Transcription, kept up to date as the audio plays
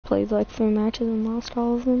played like 3 matches and lost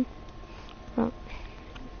all of them. Oh,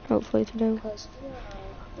 hopefully today. Because we are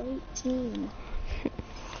a great team.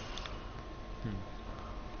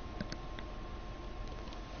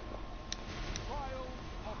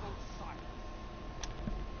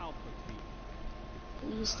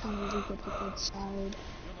 Please tell me we get the good side.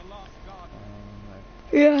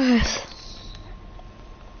 Yes!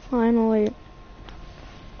 Finally.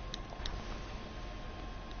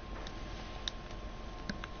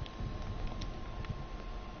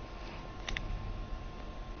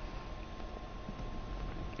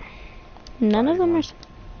 None of them are...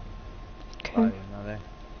 Okay. Another.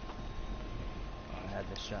 I had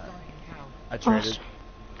the shot. I traded.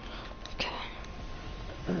 Okay.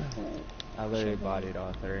 I literally bodied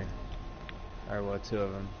all 3. Or well, 2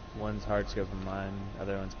 of them. One's hard scoping mine,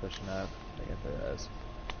 other one's pushing up. They get the rest.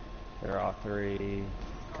 They're all 3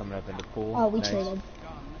 coming up into pool. Oh, we traded.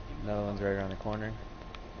 Another one's right around the corner.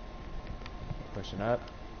 Pushing up.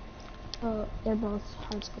 Oh, they're both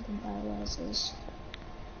hard scoping by reses.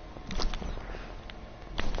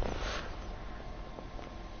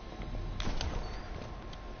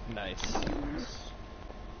 Nice.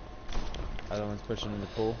 Other one's pushing in the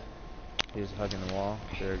pool. He's hugging the wall.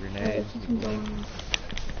 Threw a grenade.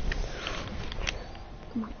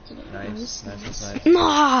 Nice.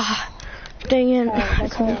 Ah! Dang it. I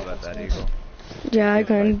couldn't do about that eagle. Yeah, I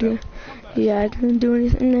couldn't do. Yeah, I couldn't do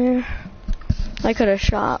anything there. I could have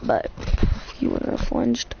shot, but he would have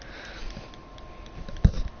flunged.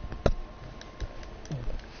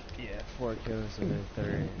 Yeah, 4 kills to the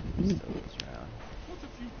 3rd. Still this round.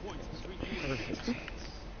 Perfect.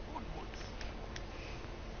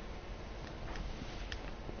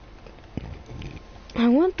 I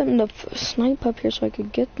want them to snipe up here so I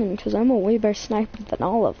could get them, because I'm a way better sniper than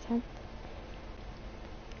all of them.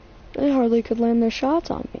 They hardly could land their shots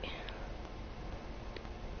on me.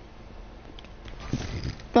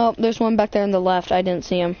 Oh, there's one back there on the left. I didn't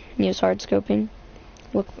see him. He was hard scoping.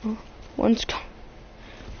 Look, one's...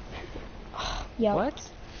 Yeah. What?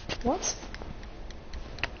 What?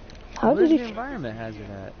 How Where's did the he... environment hazard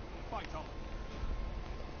at?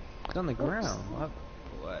 It's on the ground.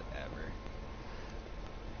 Whatever.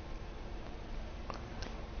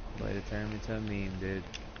 Way to turn me to a meme, dude.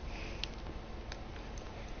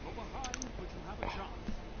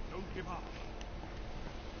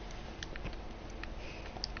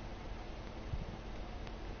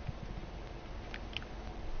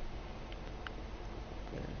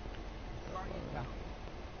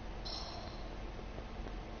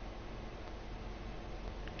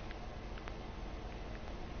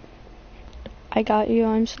 I got you,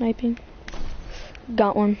 I'm sniping.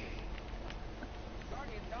 Got one.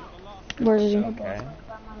 Where is he? Okay.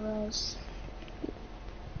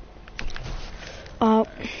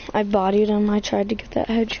 I bodied him. I tried to get that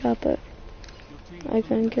headshot, but I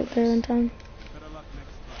couldn't get there in time.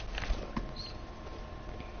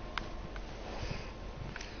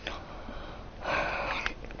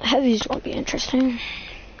 Heavies will be interesting.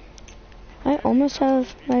 I almost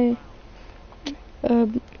have my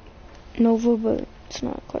Nova, but it's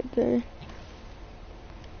not quite there.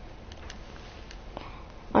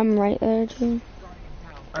 I'm right there too.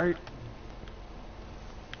 I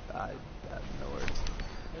have no words.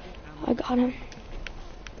 I got him.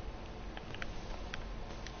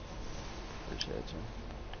 Appreciate you.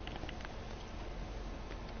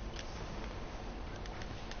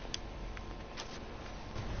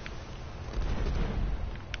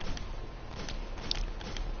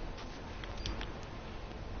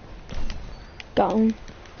 Got him.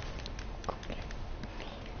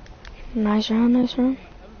 Nice round, nice round.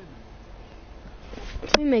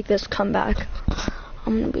 If we make this comeback,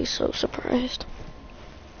 I'm gonna be so surprised.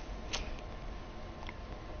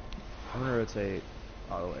 I'm gonna rotate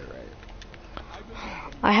all the way right.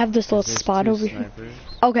 I have this little spot over here.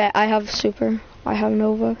 Okay, I have super. I have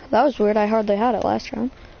Nova. That was weird. I hardly had it last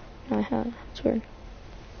round. I had. It's weird.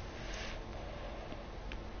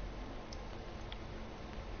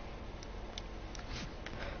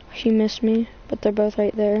 He missed me, but they're both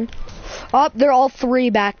right there. Oh, they're all 3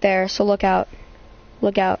 back there, so look out.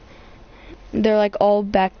 Look out. They're like all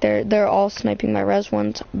back there. They're all sniping my res.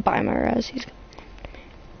 One's by my res. He's...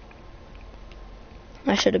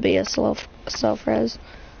 I should have been a self-res.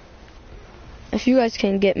 If you guys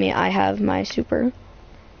can get me, I have my super.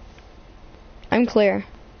 I'm clear.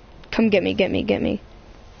 Come get me, get me, get me.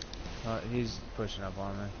 He's pushing up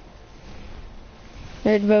on me.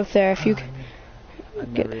 They're both there. If you I've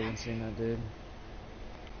never even seen that dude.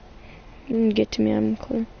 You can get to me, I'm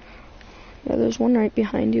clear. Yeah, there's one right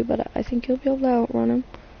behind you, but I think you'll be able to outrun him.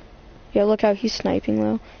 Yeah, look how he's sniping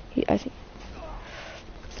though. I think.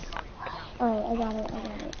 Alright, I got it.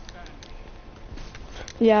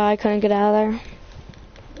 Yeah, I couldn't get out of there.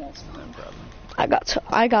 That's No fine. problem.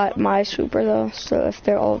 I got my super though, so if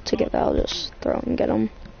they're all together, I'll just throw and get them.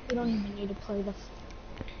 We don't even need to play the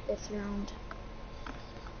fifth round.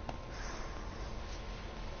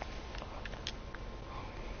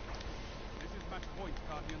 This is match point,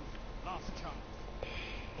 Guardians. Last chance.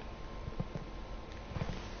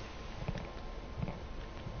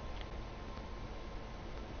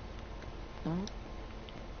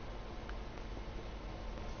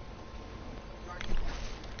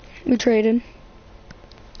 We traded.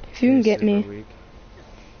 If you can He's get super me. weak.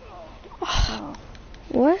 Oh,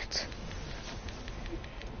 What?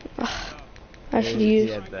 I should He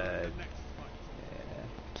use had the...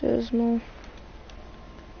 Yeah. Dismal.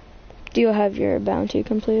 Do you have your bounty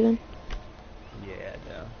completed? Yeah,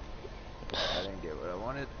 no. I didn't get what I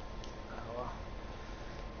wanted. Oh,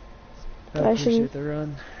 well. I I should- appreciate the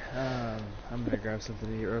run. I'm gonna grab something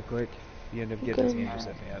to eat real quick. If you end up getting this Okay. game, just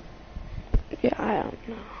hit me up. Yeah, I don't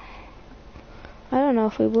know. I don't know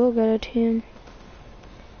if we will get a team.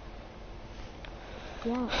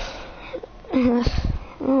 yeah. I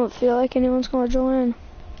don't feel like anyone's gonna join.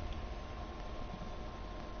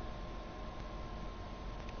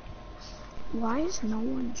 Why is no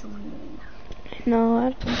one joining? No, I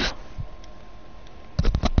don't know.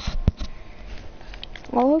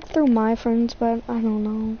 I'll look through my friends, but I don't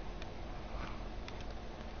know.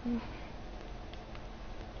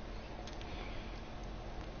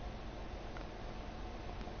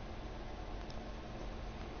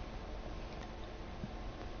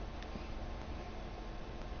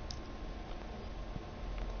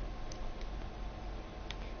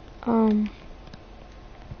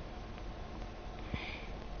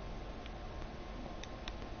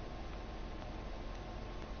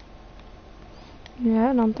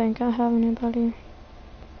 Yeah, I don't think I have anybody.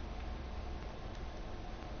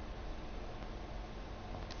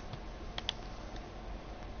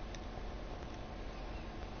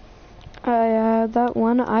 That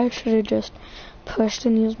one, I should have just pushed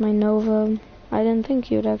and used my Nova. I didn't think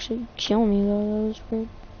he would actually kill me though, that was weird.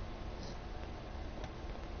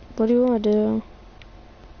 What do you want to do?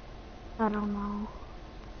 I don't know.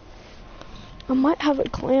 I might have a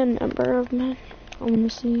clan member of mine. I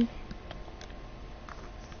want to see.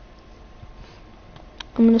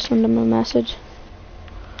 I'm going to send him a message.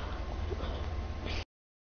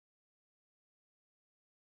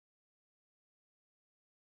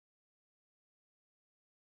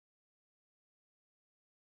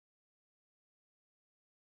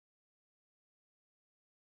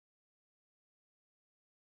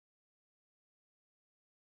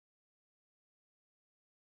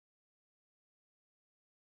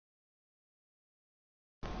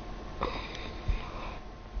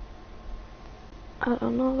 I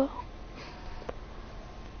don't know though.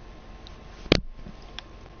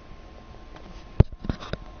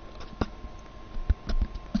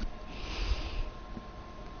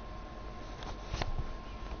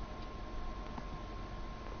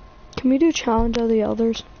 Can we do challenge of the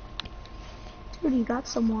elders? Dude, you got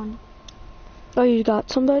someone. Oh, you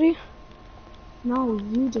got somebody? No,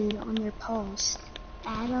 you did on your post.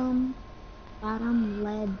 Adam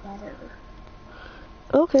Ledbetter.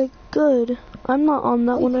 Okay, good. I'm not on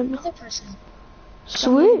that Oh, one. another person.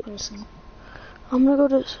 Sweet. Another person. I'm gonna go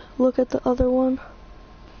to look at the other one.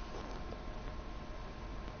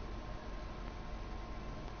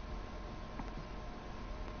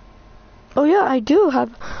 Oh yeah, I do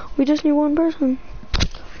have. We just need one person.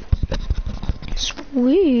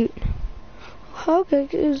 Sweet. How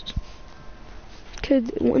big is?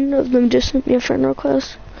 Could one of them just send me a friend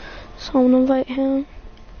request? So I'm gonna invite him.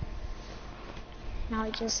 Now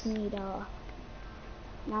we just need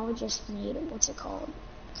what's it called?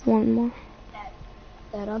 One more.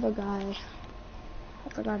 That other guy. I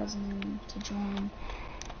forgot his name to join.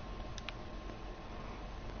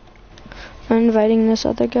 I'm inviting this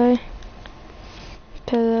other guy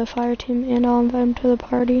to the fire team, and I'll invite him to the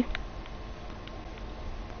party.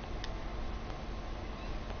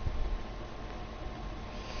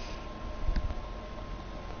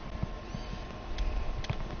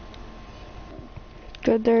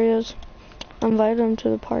 Good, there he is. Invite him to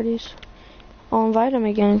the parties. I'll invite him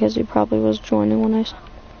again because he probably was joining when I saw.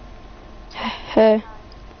 Hey.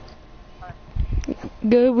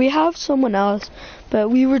 Good, we have someone else, but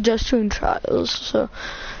we were just doing trials, so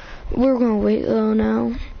we're gonna wait though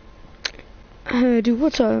now. Hey, dude,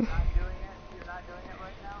 what's up? You're not doing it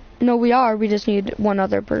right now? No, we are. We just need one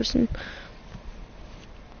other person.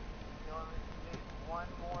 You only need one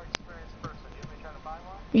more experienced person. You want me to try to find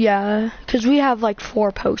one? Yeah, because we have like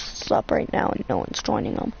 4 posts up right now and no one's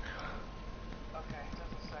joining them.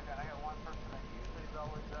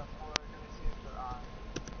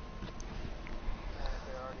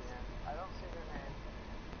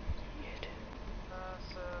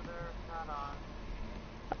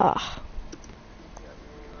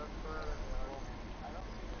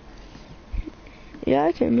 Yeah,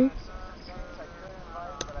 I can. games I could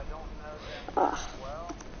invite, but I don't know them Ah. well.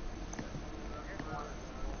 So here's one of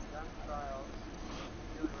the gun styles.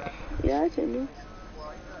 Doing rap. Yeah, I can.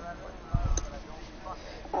 Well, he's doing rap with Mike, but I don't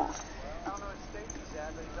fucking know him well. I don't know what state he's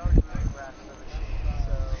at, but he's already doing rap with the machine,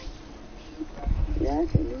 so. Yeah, I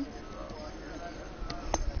can.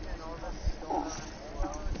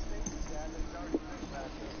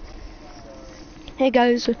 Hey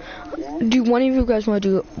guys, do one of you guys want to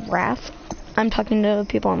do Wrath? I'm talking to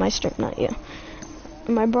people on my stream, not you.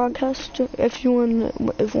 My broadcast, if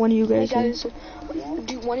one of you guys. Hey guys,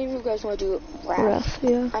 do one of you guys want to do Wrath?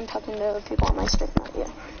 Yeah. I'm talking to people on my stream, not you.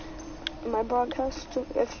 My broadcast,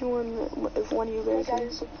 if one of you guys. Hey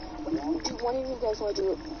guys, do one of you guys want to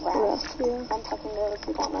do Wrath? Yeah. I'm talking to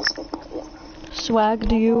people on my stream, not you. Swag,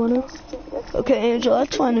 do you wanna? Okay, Angel,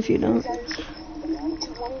 that's fine if you don't.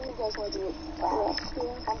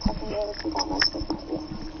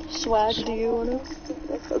 Swag, do you wanna?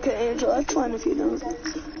 Okay, Angel, that's fine if you don't.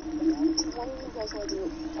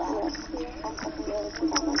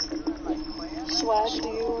 Swag, do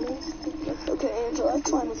you wanna? Okay, Angel, that's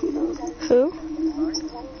fine if you don't. Who?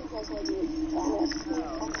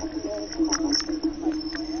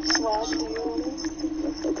 Swag, do you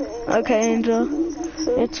wanna? Okay, Angel.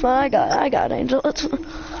 It's fine. I got Angel. I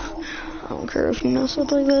don't care if you mess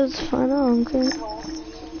up like that. It's fine. I don't care. It's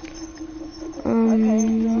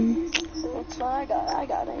fine. I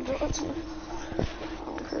got Angel. I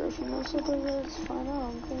don't care if you mess up like that. It's fine. I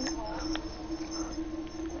don't care.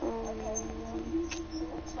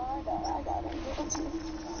 It's fine. I got Angel.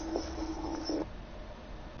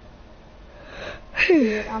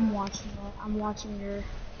 Dude, I'm watching it. I'm watching your.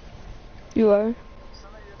 You are?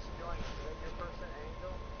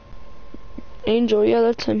 Angel, yeah,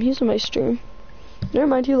 that's him. He's in my stream. Never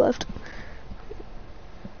mind, he left.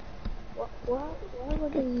 What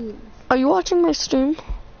would they use? Are you watching my stream?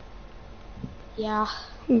 Yeah.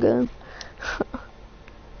 Good.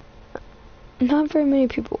 Not very many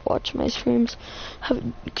people watch my streams.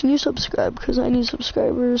 Can you subscribe? Because I need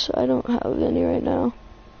subscribers. I don't have any right now.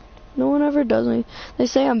 No one ever does me. They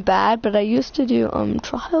say I'm bad, but I used to do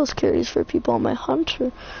trials carries for people on my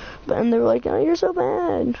hunter. And they were like, oh, you're so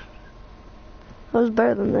bad. I was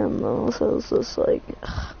better than them though, so it was just like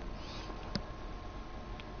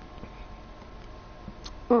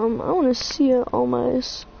I wanna see all my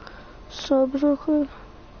subs real quick.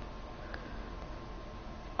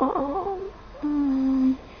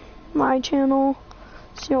 My channel.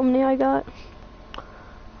 See how many I got.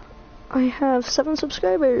 I have 7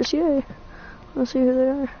 subscribers, yay. Let's see who they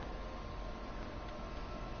are. Alright,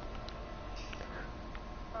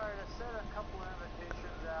 I sent a couple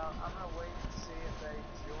invitations out. I'm gonna wait and see if they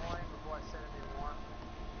join before I send any more.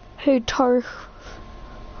 Hey, Tarf.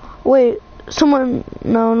 Wait,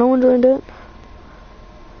 no one joined it.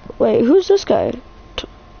 Wait, who's this guy?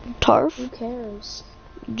 Tarf? Who cares?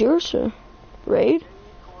 Jersa. Raid? Is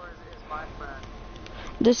my friend.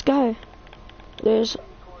 This guy. There's... Is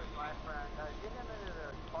my friend. Get him into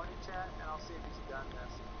the party chat and I'll see if he's done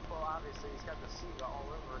this. Well, obviously he's got the SIGA all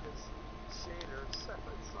over his shaders, so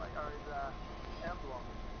it's like, or his emblem.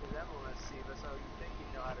 His emblem is SIGA, so you think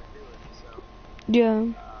he'd know how to do it, so.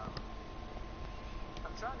 Yeah.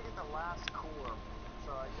 I'm trying to get the last core,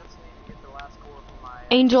 so I just need to get the last core from my...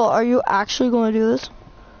 Angel, are you actually going to do this?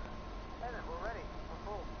 Hey, then, we're ready. We're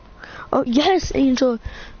full. Oh, yes, Angel.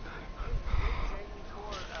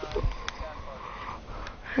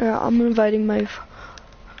 Here, I'm inviting my...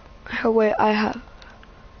 wait, I have...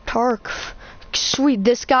 Tark. Sweet,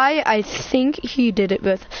 this guy, I think he did it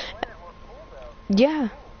with... Yeah.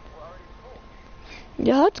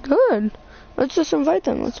 Yeah, that's good. Let's just invite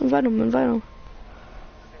them. Let's invite them.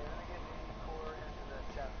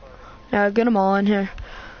 Yeah, get them all in here.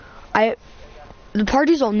 The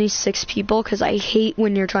party's only 6 people because I hate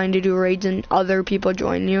when you're trying to do raids and other people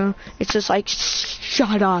join you. It's just like,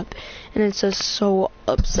 shut up. And it's just so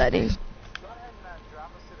upsetting. Go ahead and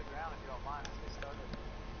drop us to the ground if you don't mind. Let's get started.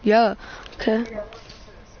 Yeah, okay. This is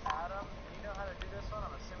Adam. You know how to do this one?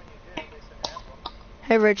 I'm assuming you do based on your emblem.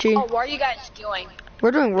 Hey, Richie. Oh, what are you guys doing?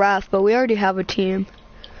 We're doing Wrath, but we already have a team.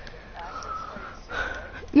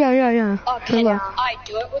 Yeah. Oh, can Hello. I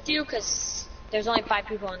do it with you? Because there's only 5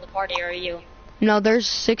 people in the party, or are you? No, there's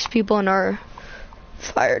 6 people in our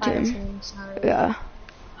fire team. Sorry. Yeah.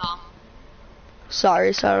 Oh.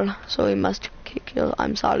 Sorry, sir. So we must kick you.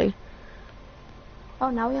 I'm sorry. Oh,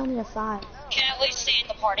 now we only have 5. Can I at least stay in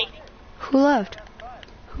the party? Who left?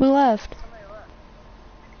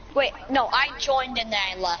 Wait, no, I joined and then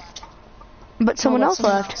I left. But someone else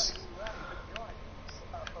left.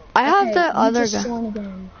 I have the other guy. Join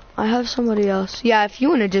again. I have somebody else. Yeah, if you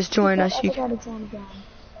want to just join Get us, that you other can. guy to join again.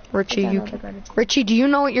 Richie, Get you that other can. guy to join. Richie, do you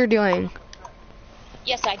know what you're doing?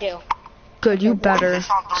 Yes, I do. Good, you Okay, better.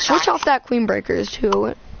 Switch off that Queen Breakers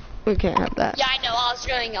too. We can't have that. Yeah, I know. I was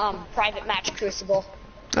doing private match Crucible.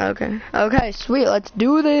 Okay. Okay, sweet. Let's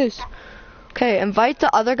do this. Okay, invite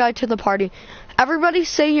the other guy to the party. Everybody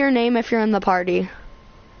say your name if you're in the party.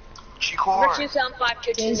 Chikor.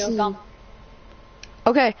 Richie7522 no gum.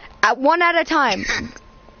 Okay, one at a time.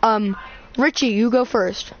 Richie, you go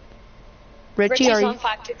first. Richie, are you?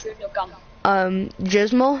 Richie7522 no gum.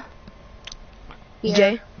 Gismal? Here.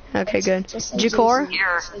 Jay? Okay, good. Just say Jakor? GC.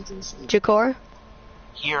 Here. Just say GC. Jakor?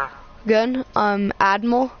 Here. Good.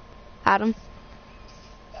 Admiral? Adam?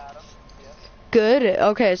 Good.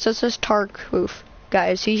 Okay, so it says Tark. Oof. Guy,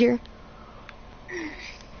 is he here?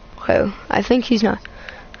 Okay, I think he's not.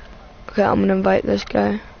 Okay, I'm gonna invite this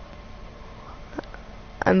guy.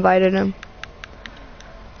 I invited him.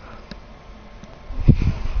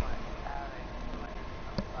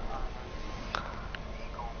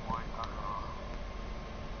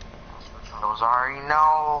 Those already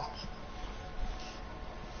know.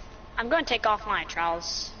 I'm going to take off my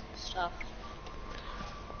trials stuff.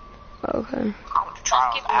 Okay. I'm the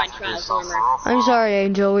trials keep my after trials this, so armor. for real, for I'm real. sorry,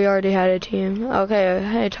 Angel. We already had a team. Okay,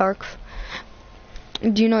 hey, Tark.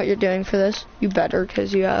 Do you know what you're doing for this? You better,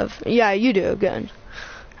 because you have... Yeah, you do. Good.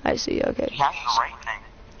 I see. Okay. He has the right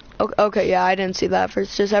thing. Okay, yeah, I didn't see that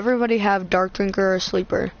first. Does everybody have Dark Drinker or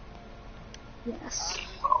Sleeper? Yes.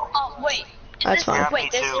 Oh, wait. That's fine.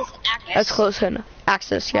 Wait, this Me too. is Axis? That's close enough.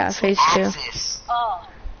 Axis, yeah, phase 2. Axis. Oh,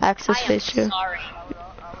 Axis, I am phase 2. sorry. I would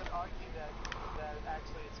argue that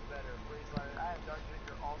actually it's better. I have Dark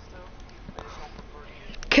Drinker also. I just don't prefer to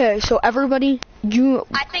use Okay, so everybody, you...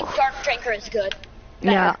 I think Dark Drinker is good.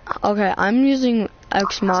 Better. Yeah, okay, I'm using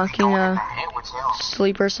Ex Machina, Hit with him.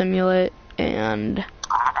 Sleeper Simulate, and...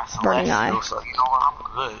 I got some Burning left Eye. still, so you know what?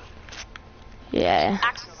 I'm good. Yeah,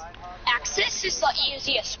 Axis is the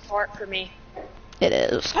easiest part for me. it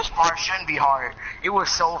is. This part shouldn't be hard. It was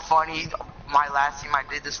so funny. My last team I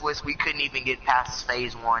did this with, we couldn't even get past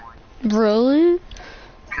phase 1. Really?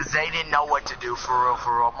 Because they didn't know what to do, for real,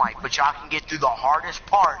 for real. I'm like, but y'all can get through the hardest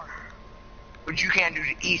part, but you can't do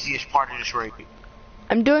the easiest part of this raid.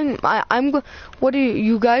 I'm doing, what do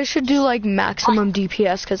you guys should do like maximum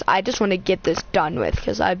DPS, because I just want to get this done with,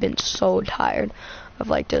 because I've been so tired of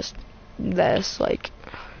like just this, like,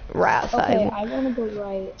 wrath. Okay, I want to go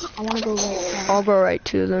right. I want to go right. I'll go right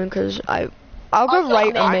too then, because I'll go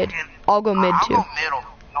right or mid. I'll go mid I'll too. go middle.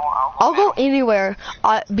 No, I'll go middle. anywhere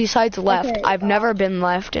besides left. Okay, I've never been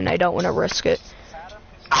left, and I don't want to risk it.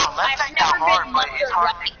 Nah, left I've ain't that never hard, been but left it's or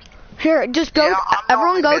hard. right. Here, just go. Yeah, I'm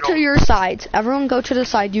Everyone going go to middle. your sides. Everyone go to the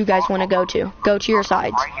side you guys want to go to. Go to your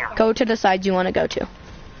sides. Right here. Go to the sides you want to go to.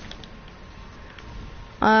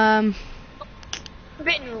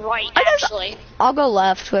 Been right, I guess- actually. I'll go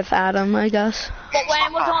left with Adam, I guess. But when I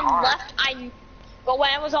was on hard.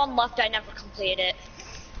 left, I never completed it.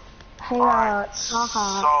 Hey, Taha.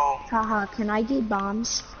 So, Taha, can I do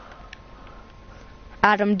bombs?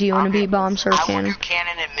 Adam, do you want to be bombs or I will cannon? do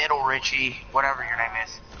cannon in middle, Richie. Whatever your name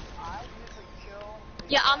is.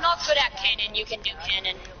 Yeah, I'm not good at cannon. You can do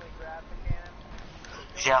cannon.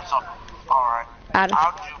 Yeah, so, alright. Adam,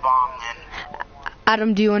 I'll do bomb then.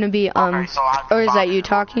 Adam, do you want to be Okay, so I'll do or is bomb that you then.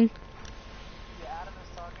 talking?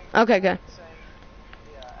 Okay, good.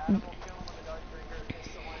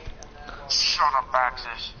 Shut up,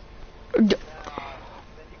 Axis.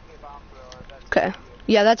 Okay.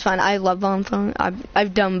 Yeah, that's fine. I love bomb throwing.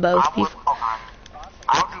 I've done both I would, before. okay.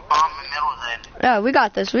 I'll do bomb in middle then. Yeah, we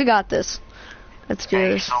got this. We got this. Let's do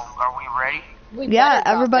Okay, this. so are we ready? We Yeah, better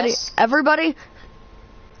got everybody, this. everybody,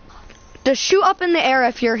 just shoot up in the air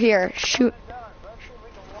if you're here. Shoot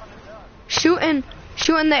in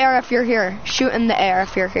the air if you're here. Shoot in the air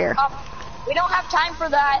if you're here. We don't have time for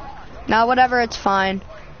that. Now, whatever, it's fine.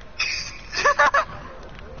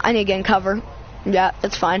 I need to get in cover. Yeah,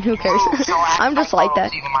 it's fine. Who cares? So act I'm just like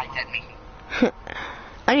that. Even might hit me.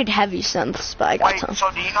 I need heavy synths, but I got Wait, some. so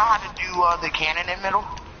do you know how to do the cannon in middle?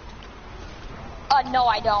 No,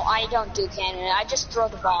 I don't. I don't do cannon. I just throw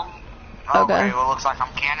the bomb. Okay. Well, looks like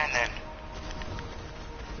I'm cannon then.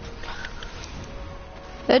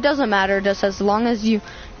 It doesn't matter, just as long as you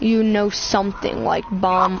know something like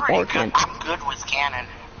bomb I'm pretty or cannon. good. I'm good with cannon.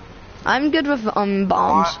 I'm good with bombs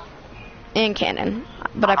What? and cannon,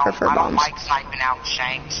 but I prefer I bombs. don't like sniping out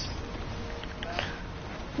shanks.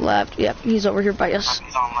 Left, yep, he's over here by us.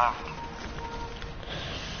 He's on left.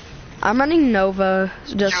 I'm running Nova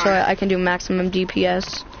just so Dude. I can do maximum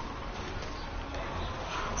DPS.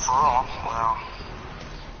 For real, well.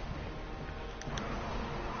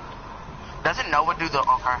 Doesn't Nova do the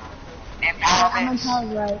okay? I'm Empowerments.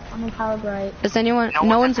 empowered right. I'm empowered right. Is anyone?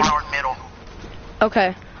 No one's empowered middle.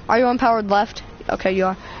 Okay. Are you empowered left? Okay, you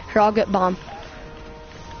are. Here, I'll get bomb.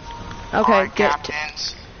 Okay, Alright, get.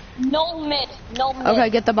 captains. No mid. No mid. Okay,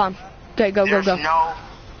 get the bomb. Okay, go, There's go. no.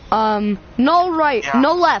 No right, Yeah.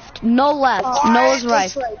 no left, no left, no is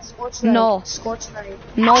right, Scorch right. No. Scorch right.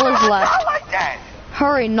 no is I left. like that.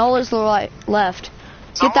 Hurry, no is the right, left.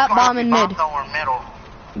 Get Someone's that gonna bomb have in to mid. bomb thrower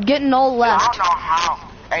middle. Get no I left. don't know how.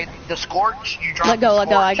 Hey, the Scorch, you drop Let go, the let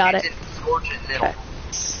go, I Scorch, got it's it. in Scorch in middle. Okay.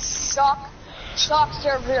 Shock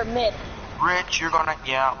server mid. Rich, you're gonna,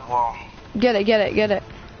 yeah, well. Get it.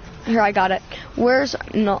 Here, I got it. Where's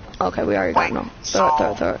no? Okay, we already got Wait, no. Throw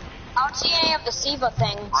it. I don't see any of the SIVA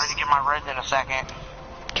things. Ready to get my res in a second.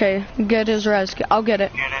 Okay, get his res. I'll get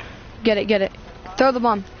it. Get it. Get it. Throw the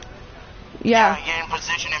bomb. Yeah, Get in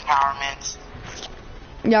position empowerments.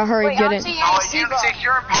 hurry, Wait, I get don't it. see No, any SIVA. if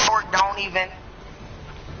you're empowered, don't even.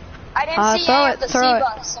 I didn't see throw any it, of the throw it.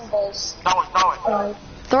 SIVA symbols. Throw it.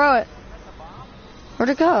 Throw it. Where'd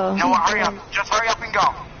it go? No, hurry up. Just hurry up and go.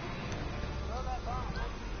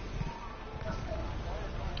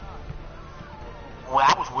 Well,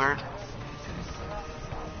 that was weird.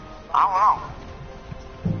 I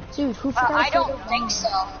don't know. Dude, who forgot I to don't throw the think bomb?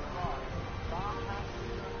 so.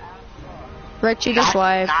 Richie, just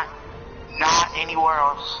wipe. Not anywhere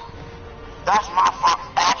else. That's my fault.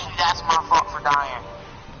 Actually, that's my fault for dying.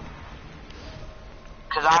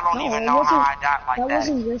 Cause I don't No, even it know how wasn't- I died like That that.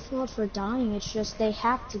 wasn't your fault for dying. It's just they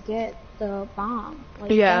have to get the bomb.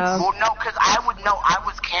 Like, Yeah. that's- Well, no, cause I would know. I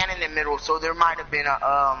was cannon in the middle, so there might have been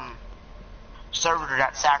a servitor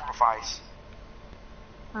that sacrificed.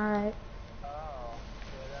 All right.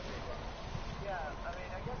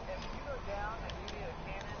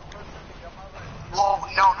 Well,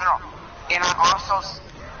 no. And I also,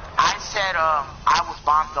 I said, I was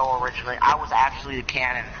bomb thrower originally. I was actually the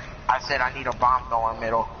cannon. I said I need a bomb thrower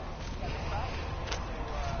middle.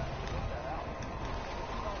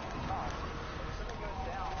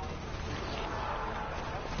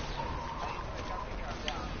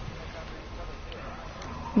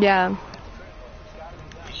 Yeah.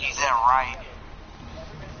 He's in right.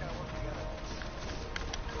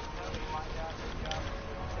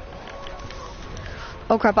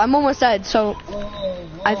 Oh crap, I'm almost dead, so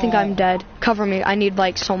I think I'm dead. Cover me. I need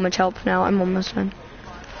like so much help now. I'm almost dead.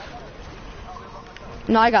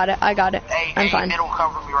 No, I got it. Hey, I'm fine. middle,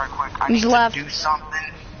 cover me right quick. I He's need left. to do something.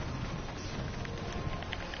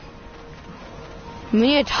 We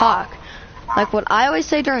need to talk. Like what I always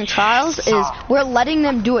say during trials is we're letting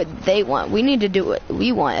them do what they want. We need to do what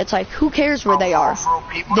we want. It's like who cares where they are?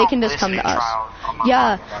 They can just come to us.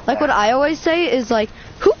 Yeah, like what I always say is like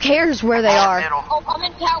who cares where they are? Oh, I'm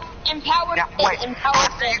empowered Now, mid. wait, Empowered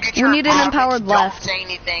after you mid. get We your need an empowerments, empowered left. Don't say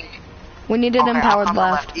anything. We need an Okay, I'll empowered come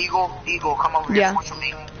left. Eagle, come over Yeah. here. Switch with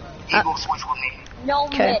me. Eagle, switch with me. No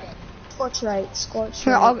Okay. mid. Scorch right. Scorch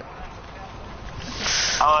Here, right.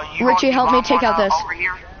 Richie, help me take out this. Over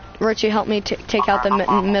here. Richie, help me take out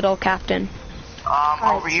the middle captain.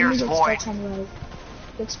 Alright, Over here is somebody Void. get Scorch on right.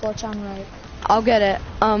 Get Scorch on right. I'll get it.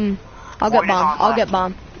 I'll Void get is bomb. on I'll left. get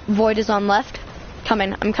bomb. Void is on left.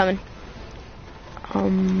 I'm coming.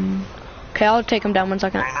 Okay, I'll take him down 1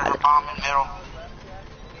 second. Okay, there's a bomb in the middle.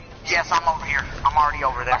 Yes, I'm over here. I'm already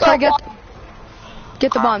over there. So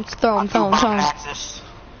get the bomb. Throw him. Bomb axis.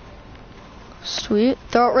 Sweet.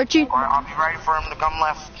 Throw it, Richie. Alright, I'll be ready for him to come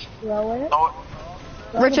left. Throw it. Throw it.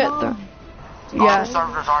 Throw Richie, the bomb. All the yeah.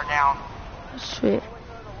 servers are down. Sweet.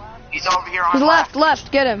 He's over here on He's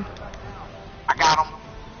left. Get him. I got him.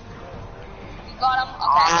 You got him? Okay.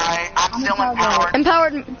 Alright, I'm still empowered.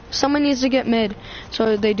 Empowered. Someone needs to get mid,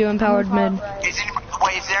 so they do empowered mid. Is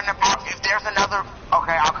there an empowered? If there's another,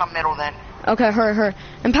 okay, I'll come middle then. Okay, hurry.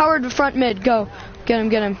 Empowered front mid. Go. Get him.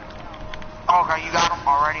 Okay, you got him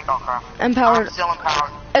already. Okay. Empowered. I'm still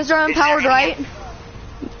empowered. Is there empowered right?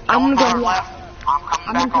 I'm empowered going. left. I'm coming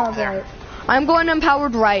I'm back over empowered there. right. I'm going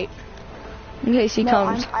empowered right. In case he No,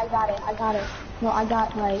 comes. I got it. No, I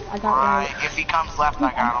got right. Alright, if he comes left,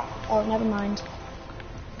 I got him. Oh, never mind.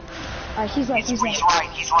 Alright, he's right. He's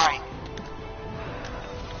right.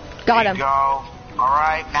 Got There him. you go.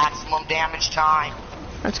 Alright, maximum damage time.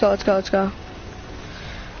 Let's go.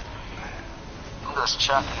 I'm just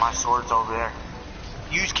chucking my swords over there.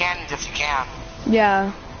 Use cannons if you can.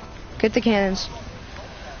 Yeah. Get the cannons.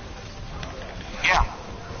 Yeah.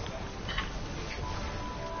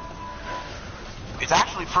 It's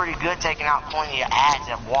actually pretty good taking out plenty of ads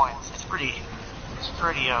at once. It's pretty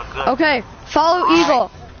good. Okay. Follow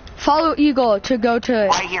Eagle. Follow Eagle to go to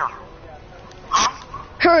Right here. Huh?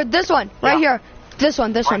 her. This one right Yeah. here. This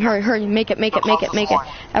one. Hurry. Make it. Everyone get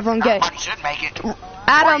it. Everybody should make it.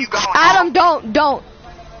 Adam, you going, Adam, don't.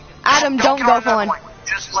 Adam, don't get go on for another one.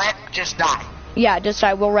 Just die. Yeah, just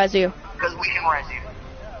die. We'll res you. Because we can res you.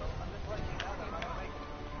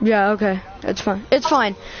 Yeah, okay. It's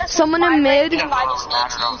fine. Someone in mid. I just need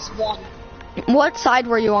to use one. What side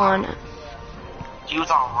were you on? He was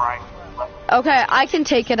on right. Okay, I can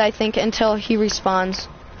take it, I think, until he respawns.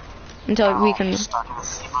 Until we can... He's stuck in the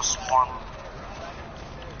Zebra swarm.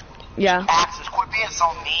 Yeah. Axis, quit being so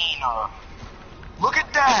mean. Look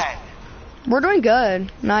at that. We're doing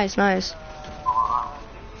good. Nice.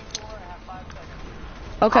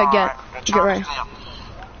 Okay, get ready.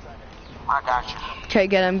 I got you. Okay,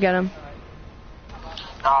 get him.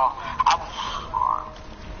 No,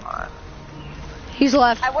 He's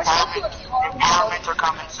left. I wish I could Empowerments are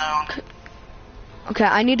coming soon. Okay,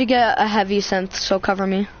 I need to get a heavy synth, so cover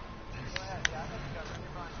me.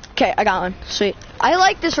 Okay, I got one. Sweet. I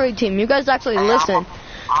like this raid team. You guys actually listen.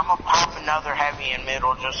 I'm gonna pop another heavy in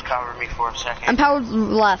middle. Just cover me for a second. Empowered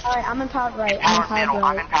left. Alright, I'm empowered right.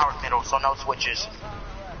 I'm empowered middle, so no switches.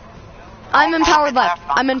 I'm empowered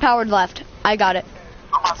left. I got it.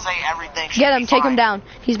 I'm gonna say everything should Get him. be Take fine. him down.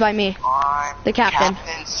 He's by me. Alright. The captain.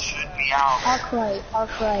 Captains should be out. Arc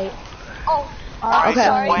right. Oh, Alright, Okay,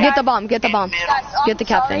 sorry, get the guys. bomb. Guys, Get the I'm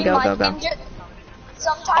captain. sorry, Go. my thing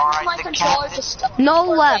sometimes Alright, my the controller captain. just stops No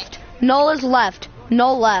working. left.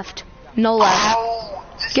 No left. Oh,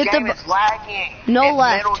 this Get game the is lagging. No in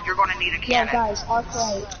left. middle, you're gonna need a Yeah, cannon. guys, arc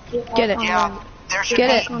right. Get it. Yeah, there should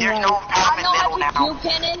Get be. it. There's no I know empowerment middle how to now. do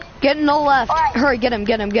cannon. Get no left. Alright. Hurry, get him.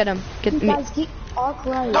 Get Dude, me. guys, get arc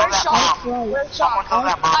right. Throw that Arc bomb. right. Where's Someone throw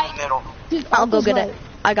that bomb in I- middle. Dude, I'll arc go is get right. it.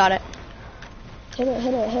 I got it. Hit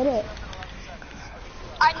it.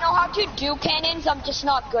 I know how to do cannons, I'm just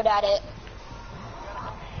not good at it.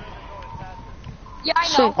 Yeah, I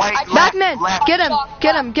know. Sweet. Wait, I left, Backman, left. get him.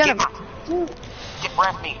 Get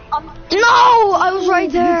ref me. No, I was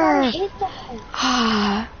right there. Hit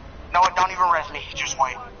that. No, don't even rest me. Just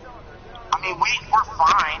wait. I mean, we're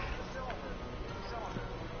fine.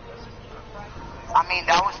 I mean,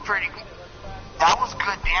 that was pretty. That was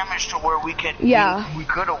good damage to where we could. Yeah. We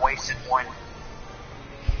could have wasted one.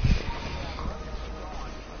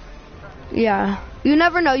 Yeah. You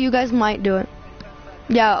never know. You guys might do it.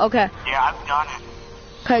 Yeah. Okay. Yeah, I've done it.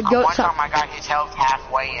 Okay. Go. One time I got his health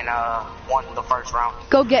halfway and won the first round.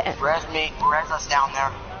 Go get it. Res us down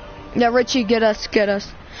there. Yeah, Richie, get us. Alright,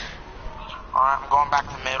 I'm going back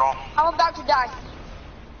to middle. I'm about to die.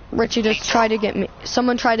 Richie, just try to get me.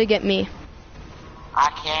 Someone try to get me.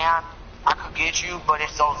 I could get you, but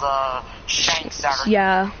it's those shanks that are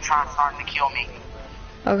Yeah. starting to kill me.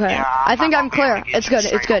 Okay. Yeah, I think I'm I'm not gonna clear. be able to It's get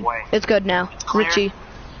good. you It's straight good. away. It's good now. Clear? Richie.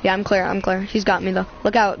 Yeah, I'm clear. He's got me though.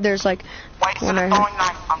 Look out. There's like Wait, it's a one throwing right here.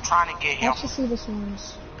 knife. I'm trying to get him. Let's just see this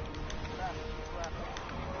one's.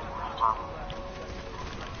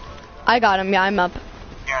 I got him. Yeah, I'm up.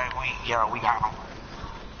 Yeah, we got him.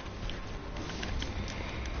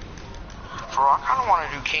 Bro, I kind of want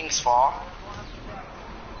to do King's Fall.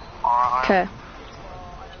 Alright. Okay.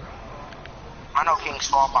 I know King's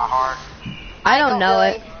Fall by heart. I don't know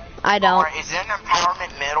really. it. I don't. Alright, is it an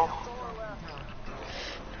empowerment middle?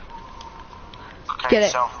 Okay, Get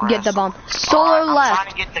it. self-res. Get the bomb. Solar Alright, I'm left.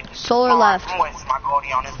 trying to get the Solar left. I'm with my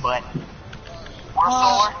Cody on his butt. Where's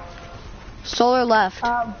Solar? Solar left.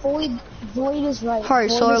 Void is right. Hurry,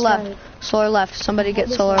 Void solar is left. right. Solar left. Somebody get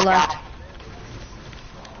solar left. Did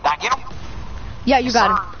I get him? Yeah, you Yes,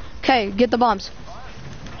 got sir. him. Okay, get the bombs.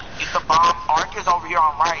 Get the bomb. Arc is over here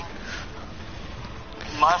on right.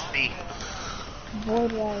 He must be.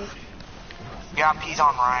 Void right. Yeah, he's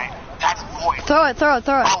on right. That's Void. Throw it.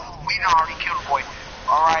 Oh, we done already killed Void.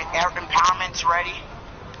 Alright, empowerment's ready.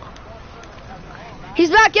 He's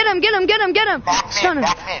back. Get him. Back Stun mid, him.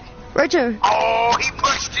 back mid. Richard. Oh, he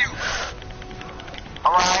pushed you.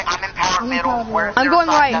 Alright, I'm empowered middle. empowered Where's I'm their going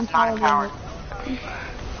side right. That's not empowered.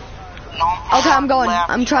 No, Okay, I'm going. left.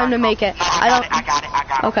 I'm trying to make it. No, I don't. I got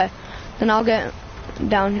it. Okay. Then I'll get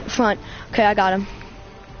down front. Okay, I got him.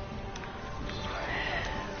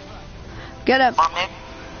 Get up. My mid,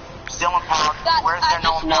 still empowered. Guys, Where's I there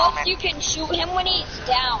no just know if you empowerment? can shoot him when he's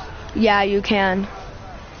down. Yeah, you can.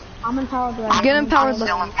 I'm empowered right. Get empowered I'm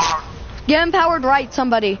still empowered. Get empowered right,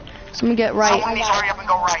 somebody. Someone get right. Someone needs to hurry up and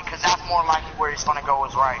go right, because that's more likely where he's going to go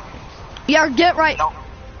is right. Yeah, get right. Nope.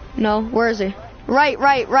 No, where is he? Right.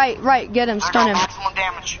 Get him. There's Stun no him. maximum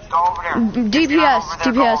damage. Go over there. If you're DPS. not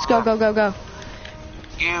over there, DPS. over there. Go.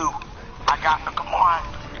 You. I got. Come on.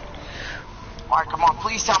 Alright, come on.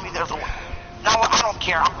 Please tell me there's a. No, I don't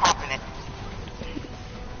care. I'm popping it.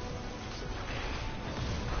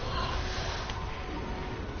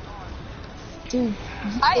 Dude,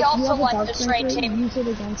 I if you also have a like dark this raid sensor, team. use it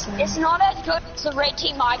against them. It's not as good as the raid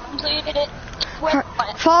team I completed it with,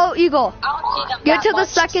 but Follow Eagle. I don't see them Get that to the much,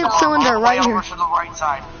 second so. cylinder All the right way here. over to the right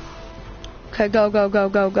side. Okay, go, go, go,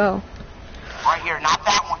 go, go. Right here, not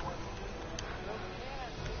that one.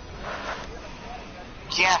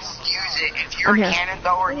 Yes, use it. If you're I'm a here. cannon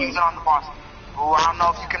thrower, use it on the boss. Ooh, I don't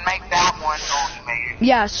know if you can make that one. Oh, you made it.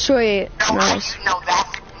 Yeah, sweet. No, Nice.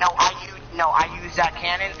 I use that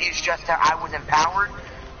cannon. It's just that I was empowered,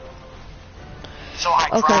 so I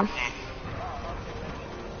Okay. dropped it.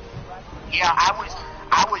 Yeah,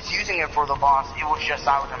 I was using it for the boss. It was just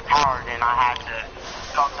I was empowered and I had to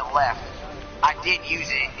go to the left. I did use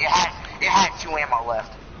it. It had 2 ammo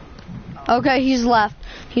left. Okay, he's left.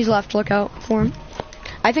 He's left. Look out for him.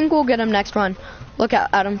 I think we'll get him next run. Look out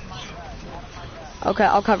at him. Okay,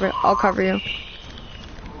 I'll cover you.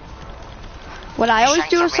 What I always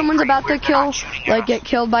do if someone's about to kill, like get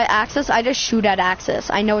killed by Axis, I just shoot at Axis.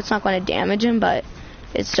 I know it's not going to damage him, but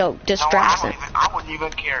it still distracts him. I wouldn't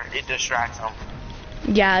even care. It distracts him.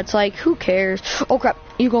 Yeah, it's like, who cares? Oh crap,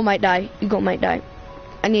 Eagle might die. Eagle might die.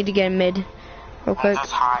 I need to get him mid real quick.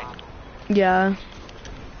 Just hide. Yeah.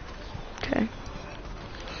 Okay.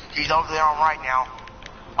 He's over there on right now.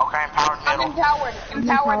 Okay, empowered I'm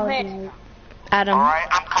middle. empowered mid. Adam. Alright,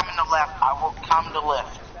 I'm coming to left. I will come to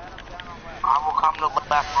left. I will come to left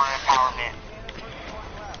for empowerment.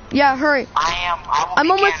 Yeah, hurry. I'm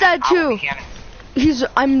almost dead too.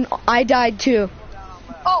 I died too.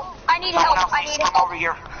 Oh, I need help. I need Come help. over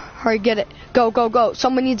here. Hurry, get it. Go, go, go.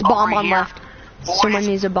 Someone needs a bomb Over on here. left. Someone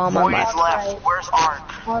needs a bomb on Void left. is left. Where's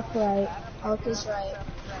Ark? Arc right. Arc is right.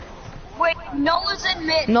 Wait, Nola's in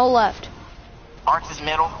mid. No left. Ark is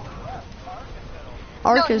middle.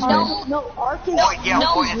 Arc is no. mid. No, Arc is Void, yeah,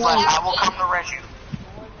 No, Void is left. I will come to res you.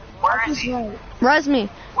 Where Arc is is he? right. Res me.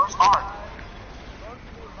 Where's Ark?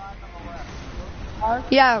 Arc,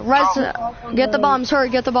 Yeah, get the bombs. Hurry,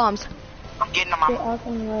 get the bombs. I'm getting him. get I'm Arc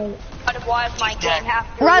on right. But why is my game have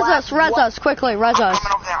to Res last? us, quickly, res us.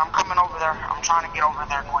 coming over there. I'm trying to get over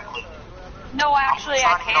there quickly. No, actually,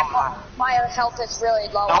 I can't. My health is really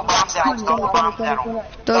low. Don't bomb down. Don't bomb down.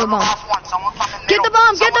 Throw the bomb. Last one. Someone come in Get middle. the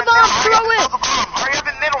bomb, get the bomb, Someone throw it. Throw the bomb. Hurry up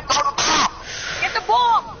in middle. Throw the bomb. Get the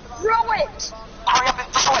bomb! Throw it! Hurry up and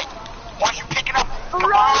throw it. Once you pick it up. Throw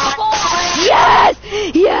the bomb! Yes!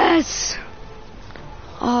 Yes!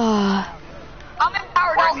 Ah. I'm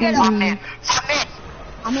empowered, I'll get Front him. mid. Front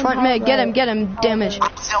mid. Front mid, get him, damage.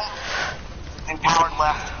 I'm still empowered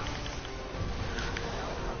left.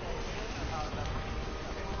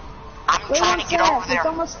 I'm Wait trying one to get over sec, there. it's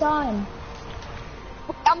almost done.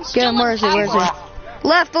 I'm still Get him, where is he, empowered.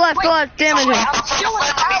 Left, damage him. I'm still He's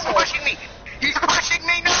empowered. pushing me. He's pushing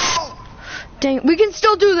me. No. Dang, we can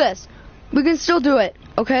still do this. We can still do it,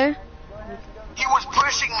 okay? He was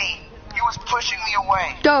pushing me. He was pushing me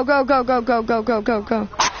away. Go, go, go, go, go, go, go, go, go.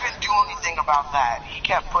 I couldn't do anything about that. He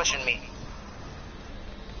kept pushing me.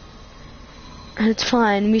 It's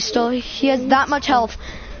fine, he has that much health.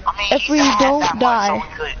 I mean, If he we had don't that much, die- so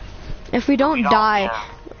we could. If we don't We don't die, care.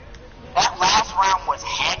 That last round was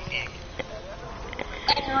hectic.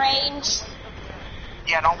 In range.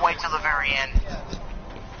 Yeah, don't wait till the very end.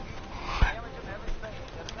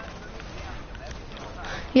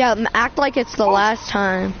 yeah, act like it's the last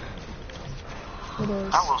time. It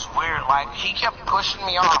is. That was weird. Like, he kept pushing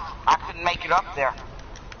me off. I couldn't make it up there.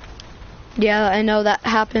 Yeah, I know that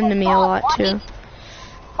happened to me a lot too.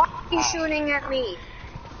 Why are you shooting at me?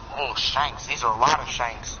 Oh, shanks. These are a lot of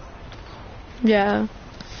shanks. Yeah.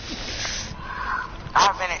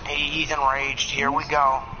 I've been he's enraged. Here we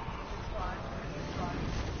go.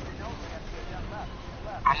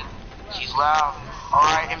 He's loud.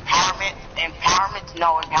 Alright, empowerment.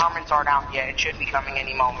 No, empowerments aren't out yet. It should be coming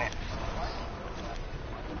any moment.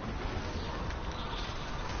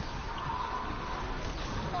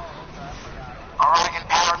 Alright,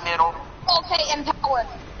 empowered middle. Okay, empowered.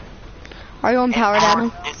 Are you empowered,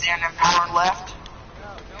 Adam? Is there an empowered left?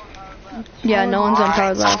 Yeah, no one's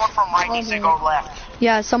empowered Someone left. from right needs to go left.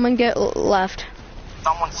 Yeah, someone get left.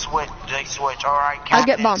 Someone switch. They switch. Alright, I'll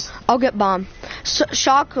get bomb. I'll get bomb.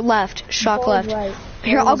 Shock left. Shock Void left. right.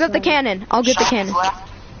 Here, Void I'll is get the right. cannon. I'll get the cannon. Left.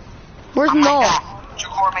 Where's I might Noel? die.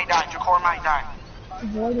 Jakor may die. Jakor might die.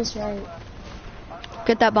 Void is right.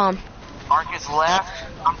 Get that bomb. Ark is left.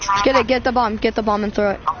 I'm trying. Get it. Get the bomb and throw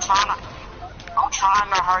it. I'm trying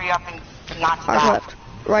to hurry up and not Arc die. left.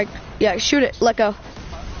 Right. Yeah, shoot it. Let go.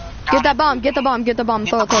 Get that bomb. Get the bomb. Get the bomb.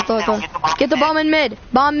 Throw it. Throw it. Throw it. Throw it. Get the bomb in mid.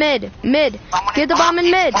 Bomb mid. Mid. Get the bomb in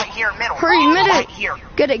mid. Right here, middle. Hurry, mid Right it. here.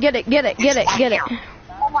 Get it. Get it. Get it. Get it. Get it.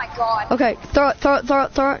 Oh my god. Okay. Throw it. Throw it. Throw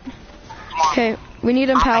it. Throw it. Come on. Okay. We need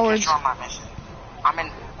I'm making empowered. sure I'm not missing. I'm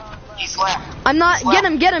in. He's left. I'm not. He's Get left.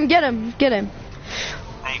 him. Get him. Get him. Get him.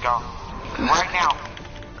 There you go. Right now.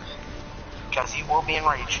 Because he will be in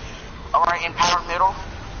rage. Alright, empowered middle.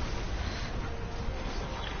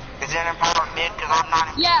 Is it empowered mid? Because I'm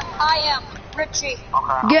not in. Yeah, I am. Richie. Okay,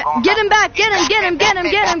 I'm going Get him back. Get him. He's Get him. Get him.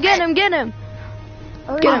 Get him. Get him. Get him.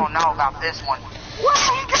 Oh, Get I him. don't know about this one.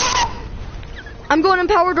 I'm going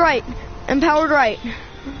empowered right. Empowered right.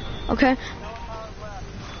 Okay.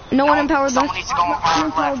 No one empowered Someone left. needs to go I'm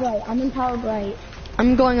empowered empowered left. right. I'm empowered right.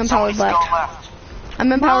 I'm going Someone empowered needs to go left. left.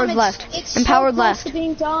 I'm empowered Mom, left. It's Empowered so close left. to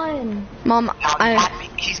being done. Mom, No,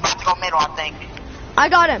 he's about to go middle, I think. I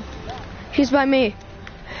got him. He's by me.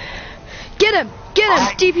 Get him. Get him.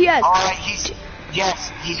 Alright, DPS. Alright,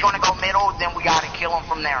 yes, he's gonna go middle, then we gotta kill him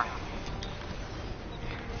from there.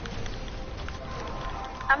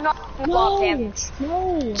 I'm not No, well damage.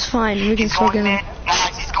 no. It's fine. We can He's still going get mid. him.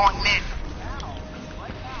 Guys, he's going mid.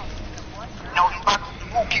 No, he's about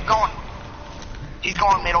to keep going. He's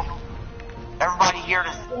going middle. Everybody here to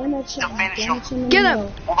Damage him. finish him. Damage him in Get the him.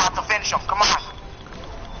 middle. We're about to finish him. Come on.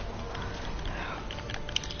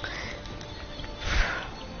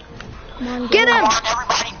 Come on, Get Come him. on,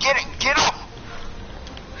 everybody, get it. Get him.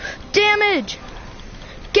 Damage.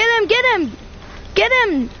 Get him. Get him. Get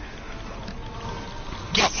him.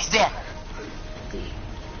 Yes, he's dead.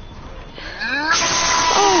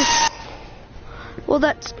 Oh. Well,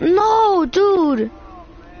 that's no, dude.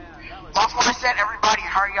 That's why I said everybody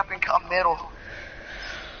hurry up and come middle.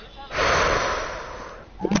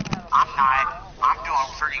 I'm not. I'm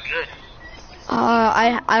doing pretty good.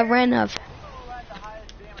 I ran off.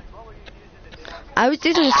 I was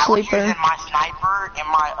using I was sleeper. using my sniper and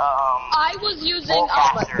my I was using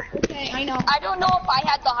bullcaster Okay, I know. I don't know if I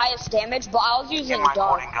had the highest damage, but I was using and my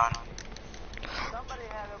dart. golden gun. Somebody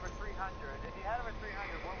had over 300. If you had over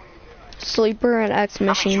 300, what were you doing? Sleeper and Ex I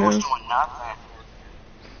mean, you was Machina. doing nothing.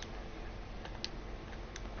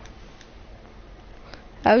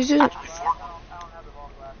 I was just. That's before I don't have the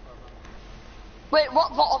long glass level. Wait,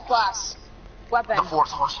 what vault glass? Weapon. the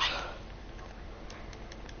fourth horseman.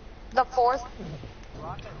 The fourth?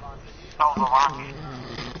 No, the rocket.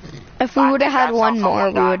 If we I would have think had that's one how more,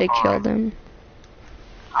 someone we would died have for killed it. him.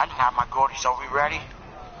 I didn't have my Gordy, so we ready?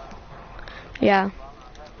 Yeah.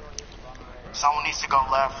 Someone needs to go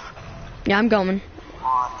left. Yeah, I'm going.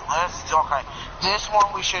 Okay. This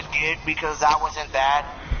one we should get because that wasn't bad.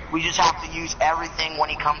 We just have to use everything when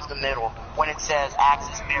he comes to middle. When it says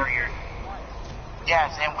access barrier.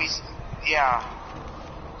 Yes, and yeah.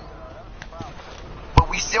 But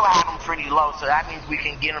we still have him pretty low, so that means we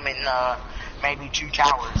can get him in maybe 2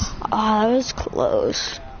 towers. Oh, that was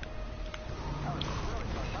close.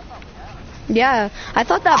 Yeah, I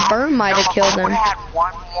thought that burn might have killed If I would him. have had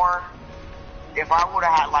one more, if I would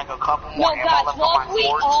have had like a couple No, more ammo guys, left what on if my we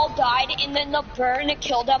force, all died and then the burn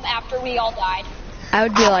killed them after we all died? I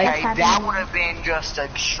would be okay, like, that would have been just a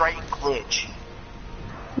straight glitch.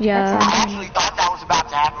 yeah, I actually thought that was about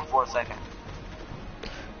to happen for a second.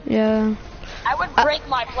 yeah. I would break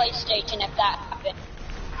my PlayStation if that happened.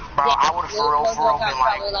 Bro, Yeah, I would have for real been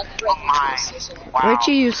probably like, break oh my my, PlayStation. wow.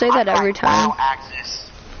 Richie, you say that I'm every like, time. wow, Axis.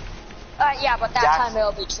 Yeah, but that That's- time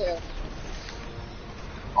it'll be 2.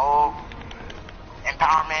 Oh,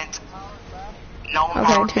 empowerment. No Okay,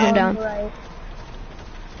 empowerment. turn it down. Right.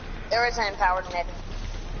 There is an empowered mid.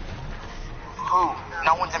 Who?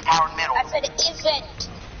 No one's empowered middle. I said it isn't.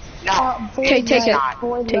 No. Void Okay, take it. right,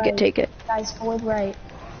 void Take it, right. take it. Guys, void right.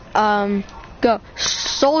 Go.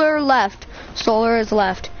 Solar left. Solar is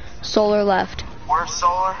left. Solar left. Where's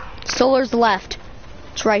solar? Solar's left.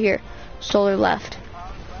 It's right here. Solar left.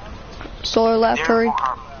 Solar left, There's hurry.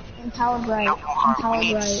 more. Empowered right. No more. We Empowered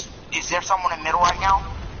need. right. Is there someone in middle right now?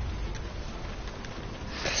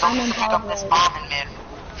 Someone needs to pick up this empowered bomb in mid.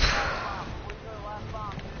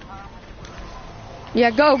 Yeah,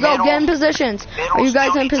 go, go, Middle. get in positions. Middle Are you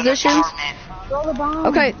guys still in needs an positions? empowerment. Throw the bomb.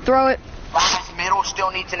 Okay, throw it. Guys, middle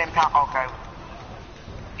still needs an empower. Okay.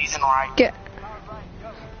 He's in right. Get.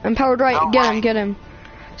 Empowered right. Go Get him, right. get him.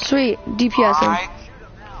 Sweet. DPS him. Alright.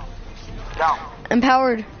 Go.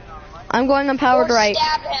 Empowered. I'm going empowered Or right.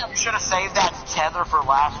 stab him. You should have saved that tether for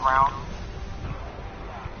last round.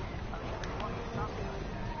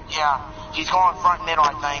 Yeah. He's going front middle,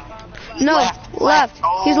 I think. No, left.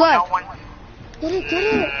 Oh, He's left. No one. Get it, get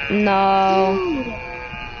it. No. Dude.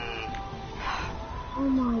 Oh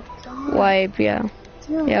my god. Wipe, yeah.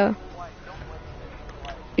 Dude. Yeah.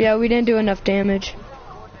 Yeah, we didn't do enough damage.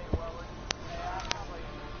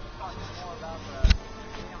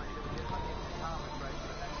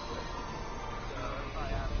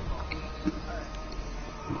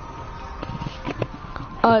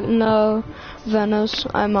 No, Venice.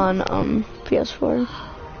 I'm on PS4.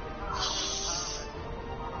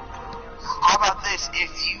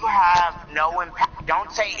 have no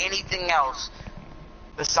don't say anything else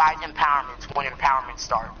besides empowerments when empowerments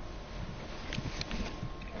start.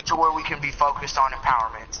 To where we can be focused on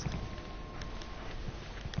empowerments.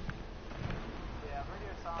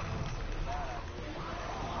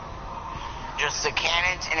 Just the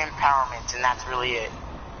cannons and empowerments, and that's really it.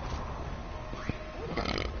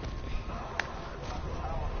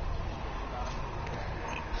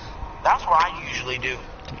 That's what I usually do.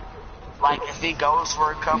 Like, if he goes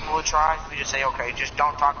for a couple of tries, we just say, okay, just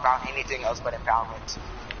don't talk about anything else but empowerments.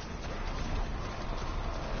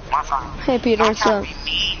 Hey, Peter, not so... to be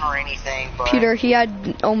mean or anything, but... Peter, he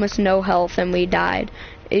had almost no health and we died.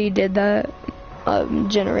 He did the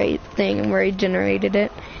generate thing where he generated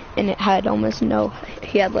it, and it had almost no...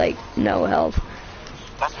 He had, like, no health.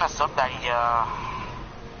 That's messed up that he,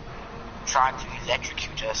 tried to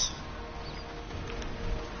electrocute us.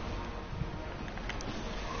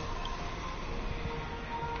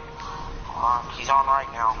 He's on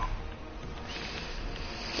right now.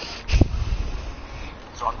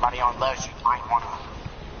 So anybody on left, you might wanna...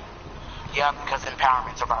 Yeah, because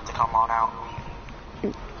empowerment's about to come on out.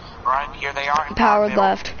 Right, here they are. Powered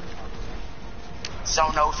left. So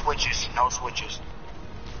no switches, no switches.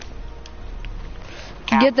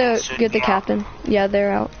 Get the captain. Yeah,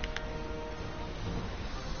 they're out.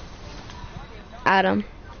 Adam,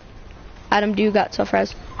 do you got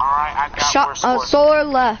self-res? Alright, I got solar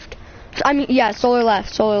left. I mean, yeah, solar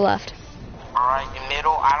left. Alright, in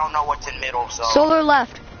middle, I don't know what's in middle, so... Solar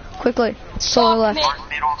left. Quickly. Solar left.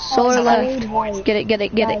 Solar left. Right. Get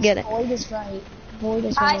it. Void is right. Void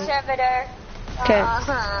is Hi, right. servitor. Okay.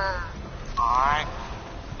 Alright.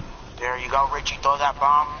 There you go, Richie, throw that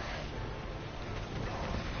bomb.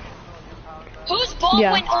 Whose bomb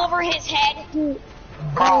went over his head?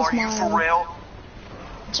 Bro, are you for real?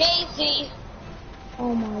 Jay-Z.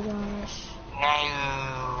 Oh my gosh.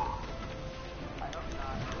 No.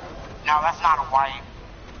 No, that's not a wipe.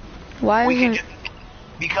 Why isn't it?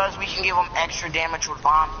 Because we can give them extra damage with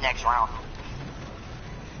bombs next round.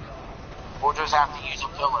 We'll just have to use a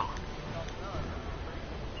villain.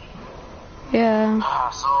 Yeah.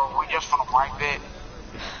 So we just gonna wipe it.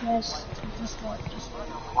 Yes, just wipe.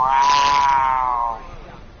 Wow.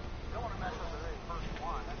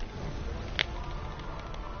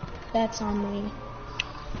 That's on me.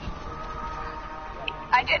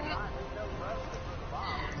 I didn't.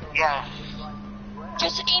 Yeah.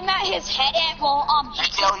 Just aim at his head and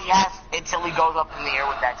Until he goes up in the air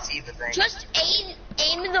with that SIVA thing. Just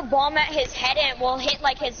aim the bomb at his head and it will hit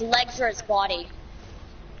like his legs or his body.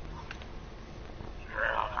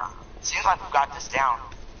 Seems like we've got this down.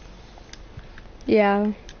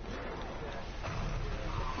 Yeah.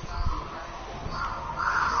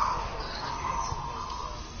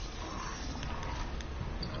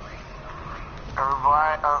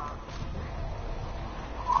 Everybody,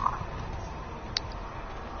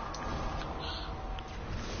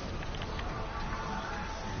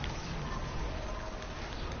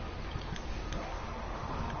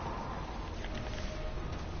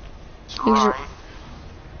 Alright.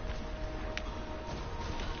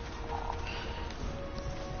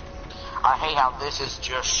 I hate how this is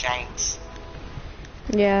just Shanks.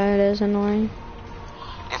 Yeah, it is annoying.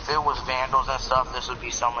 If it was Vandals and stuff, this would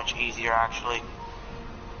be so much easier, actually.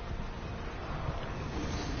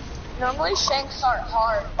 Normally Shanks are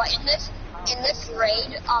hard, but in this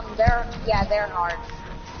raid, they're hard.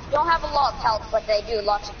 They don't have a lot of health, but they do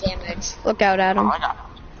lots of damage. Look out, Adam.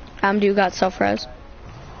 Do you got self-res?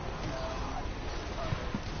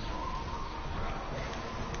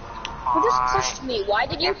 Who just pushed me? Why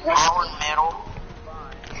did you push me? Middle.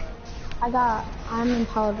 I'm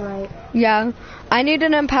empowered right. Yeah. I need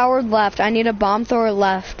an empowered left. I need a bomb thrower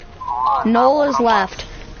left. Noel is left.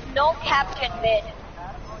 No captain mid.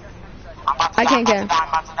 I can't get him.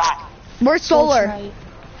 Where's solar? Right.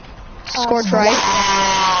 Scorch right.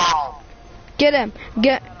 Wow. Get him.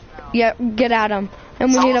 Get at him.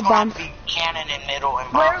 And we need a bomb. Cannon in middle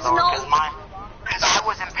and Where's bomb no? because I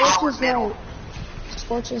was empowered middle.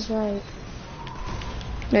 Scorch is right.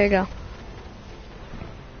 There you go.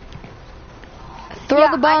 Throw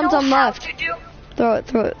the bombs on left. Throw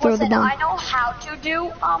the bomb. I know how to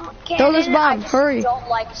do cannon. Throw this bomb. Hurry.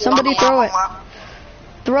 Somebody throw it.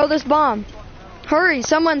 Throw this bomb. Hurry,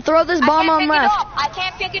 someone throw this bomb on left. I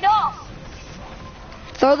can't pick it up.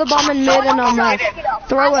 Throw the bomb in mid and on left.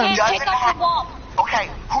 Throw him. I can't pick up the bomb. Okay,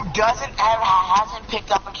 who hasn't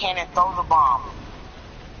picked up a cannon, throw the bomb.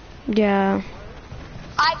 Yeah.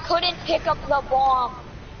 I couldn't pick up the bomb.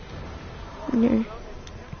 Yeah.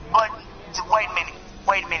 But wait a minute.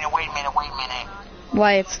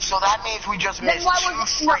 Wipe. So that means we just Then missed why 2 was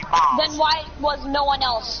straight bombs. then why was no one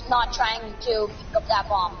else not trying to pick up that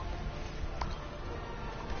bomb?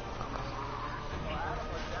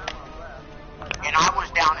 And I was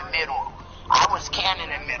down in middle. I was cannon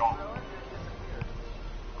in middle.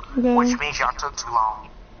 Okay. Which means y'all took too long.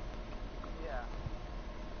 Yeah.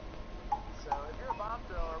 So if you're a bomb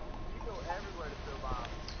thrower, you go everywhere to throw bombs.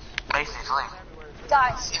 Basically. Everywhere to throw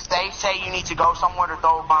Guys, If they say you need to go somewhere to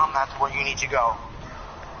throw a bomb, that's where you need to go.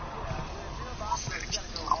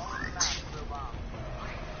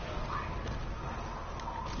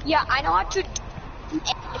 yeah, I know how to do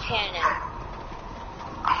cannon.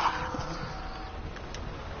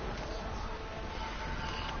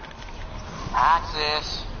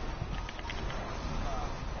 Axis.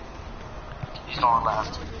 He's going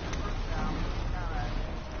left.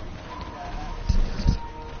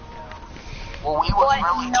 Well, we was But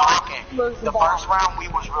really not talking. lose the The ball. first round, we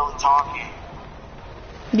was really talking.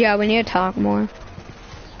 Yeah, we need to talk more.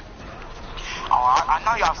 Oh, I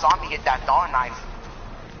know y'all saw me hit that Thorn knife.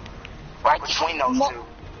 Right Like, between those mo- two.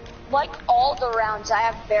 Like all the rounds, I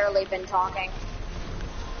have barely been talking.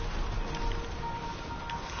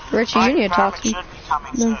 Richie, you need to talk to me. Should be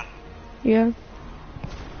coming No. soon. Yeah.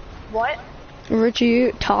 What? Richie,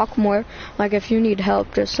 you talk more. Like, if you need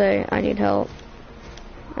help, just say, I need help.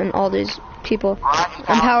 And all these people. Right,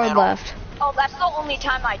 Empowered middle. left. Oh, that's the only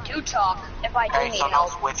time I do talk, if I do Okay, need so no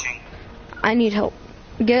help. switching. I need help.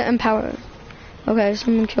 Get empowered. Okay,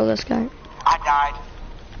 someone kill this guy. I died.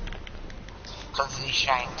 Because of these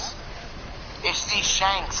shanks. It's these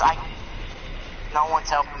shanks. No one's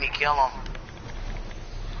helping me kill them.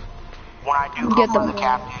 When I do Get come from them. the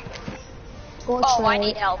captain. Torch Oh, I right.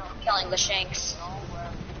 need help killing the shanks.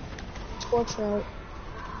 Torch right.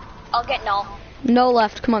 I'll get no. No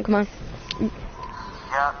left. Come on, come on.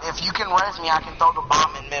 Yeah, if you can res me, I can throw the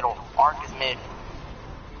bomb in middle. Arc is mid.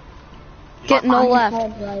 Get no left.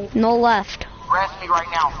 Head right. No left. Res me right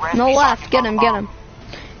now. Res No me so I left. can Get throw him, the get bomb. him.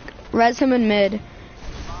 Res him in mid.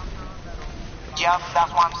 Yep,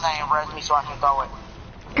 that's what I'm saying. Res me so I can throw it.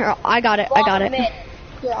 Here, I got it. I got it. Mid.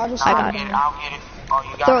 Here, I'll just I I'll got get it. it. I'll get it. Oh,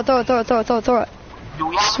 you got Throw it. it, throw it, throw it, throw it, throw it, throw it. Do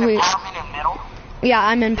we have Sweet. an empowerment in middle? Yeah,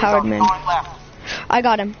 I'm empowered He's mid. going left. I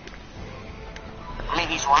got him. I mean,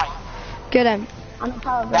 he's right. Get him. I'm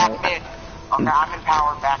empowered Back right. mid. Okay, I'm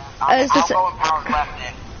empowered back. Is I'll this- go empowered left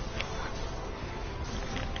then.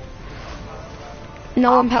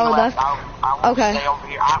 No I'll be empowered left. I will Okay. stay over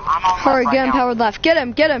here. I'm on Hurry, left get right now. empowered left. Get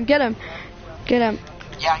him, get him, get him. Get him.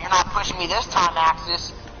 Yeah, you're not pushing me this time,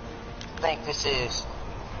 Axis. I think this is.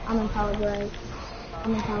 I'm empowered right.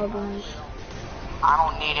 I'm empowered right. I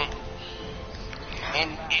don't need it.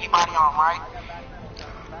 And anybody on right?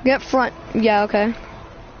 Get front. Yeah, okay.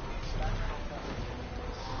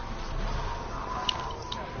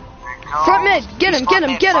 Go. Front mid. Get him, He's get front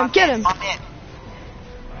him, mid, get him, front get mid, him. front mid.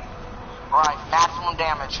 Right, maximum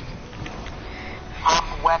damage.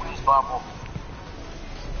 Pop the weapons bubble.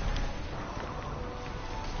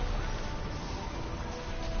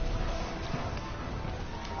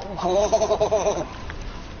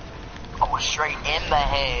 I was straight in the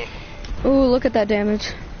head. Ooh, look at that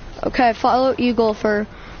damage. Okay, follow Eagle for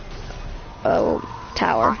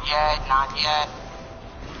tower. Not yet, not yet.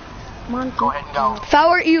 Come on, Go ahead and go.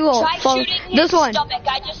 Follow Eagle. Try Follow shooting his this one. stomach.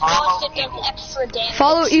 I just noticed it does extra damage.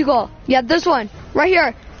 Follow Eagle. Yeah, this one. Right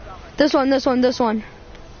here. This one, this one, this one.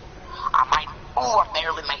 I might. Oh, I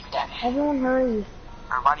barely made that. Everyone hurry.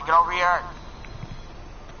 Everybody get over here.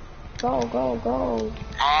 Go, go, go.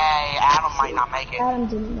 Hey, Adam might not make it. Adam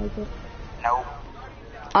didn't make it. Nope.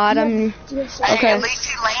 Autumn. Hey, Okay. at least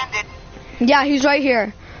he landed. Yeah, he's right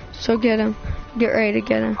here. So get him. Get ready to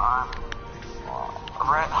get him.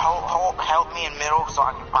 Help me in middle so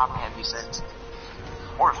I can pop a heavy sense.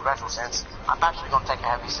 Or a special sense. I'm actually going to take a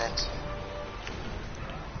heavy sense.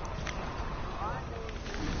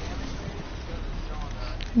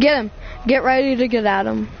 Get him. Get ready to get at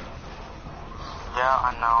him. Yeah,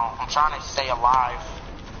 I know. I'm trying to stay alive.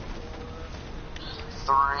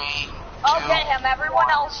 3, 2, I'll get him. Everyone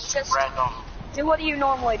 1. else just Spread them. do what you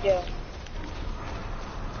normally do.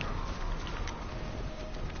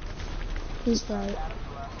 He's right.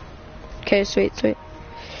 Okay, sweet, sweet.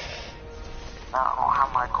 I don't know how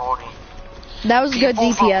my Cody. That was good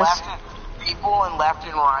People from DPS. people in left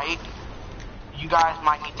and right, you guys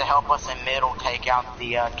might need to help us in middle take out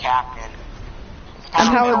the captain.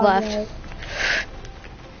 Empowered left. Right.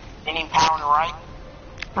 Any power to right?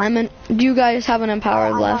 I'm in. Do you guys have an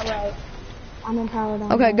empowered I'm not left? right. I'm empowered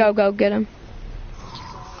on Okay, right. go, go, get him.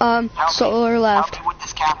 Help Solar me. left. Help me with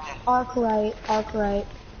this captain. Arc right, arc right.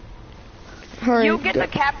 Hurry. You get go. the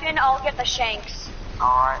captain, I'll get the shanks.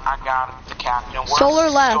 Alright, I got the captain. Where's Solar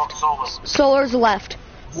left. Solar? Solar's left.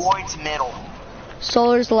 Void's middle.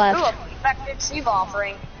 Solar's Ooh, left. a perfected Steve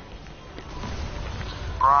offering.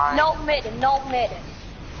 Right. No mid, no mid.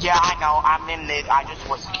 Yeah, I know. I'm in mid. I just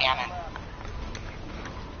was cannon.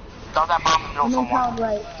 Throw that bomb in the middle No somewhere. problem,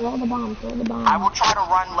 right. Throw the bomb, throw the bomb. I will try to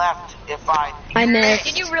run left if I... I missed.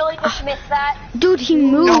 Did you really just miss that? Dude, he You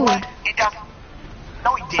know moved. what? It doesn't...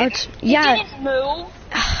 No, he didn't. It's- yeah, You didn't move.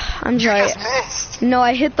 I'm You sorry. just missed. No,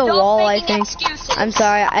 I hit the Don't wall, I make any think. excuses. I'm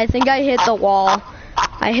sorry. I think I hit the wall.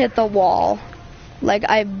 I hit the wall. Like,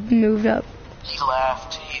 I moved up. He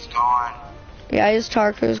left. He's gone. Yeah, his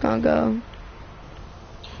tar crew's gonna go.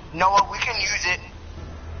 You know what? We can use it.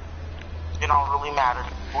 It don't really matter.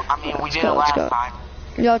 I mean, we did it go, let's last go. time.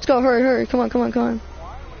 Yeah, let's go. Hurry, hurry. Come on, come on, come on.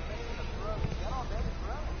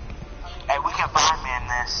 Hey, we can fireman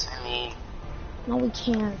this. I mean, No, we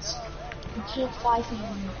can't. You can't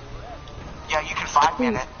 5-man. yeah, you can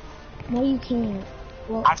fireman it. No, you can't.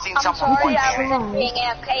 Well, I've seen I'm someone sorry, point I there. wasn't being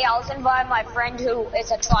AFK. I was invited by my friend who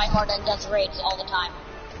is a tryhard and does raids all the time.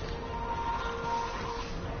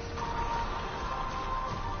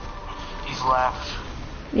 He's left.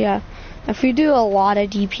 Yeah. If we do a lot of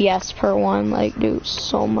DPS per one, like, do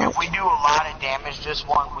so much. If we do a lot of damage this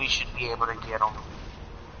one, we should be able to get him.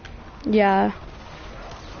 Yeah.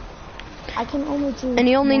 I can only do. And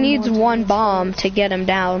he only one needs more one damage. bomb to get him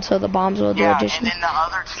down, so the bombs will do Yeah, and additional. then the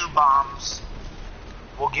other 2 bombs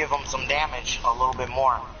will give him some damage, a little bit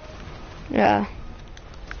more. Yeah.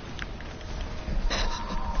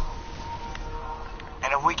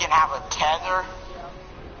 And if we can have a tether,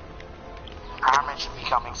 Ironman should be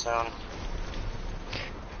coming soon.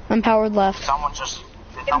 Empowered left. Someone just...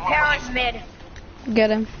 Did someone Parent leave? mid. Get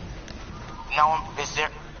him. No one... Is there...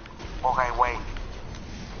 Okay, wait.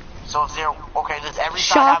 So is there... Okay, does every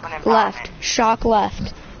side have an Shock empowerment? left. Shock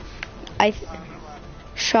left.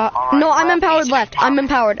 Shock. Alright, No, I'm left empowered is left. I'm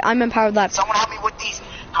empowered. I'm empowered left. Someone help me with these.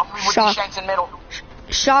 Help me with Shock. these shanks in middle.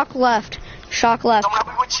 Shock left. Shock left. Someone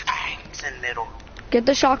help me with shanks in middle. Get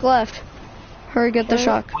the shock left. Hurry, get the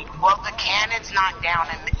shock. Well, the cannon's not down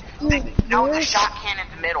in no, the shot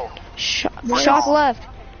cannon's middle. Shock left.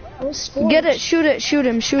 Where's Sport? Get it. Shoot it. Shoot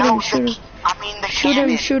him. Shoot No, him. Shoot him. I mean the Shoot cannon.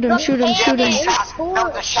 him. Shoot him. Shoot him. Yeah, Shoot the him. shot, no,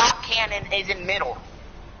 the shot cannon is in middle.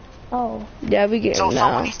 Oh, Yeah, we get So him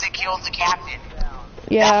someone now. needs to kill the captain. That's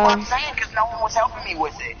what Yeah. I'm saying, because no one was helping me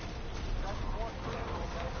with it.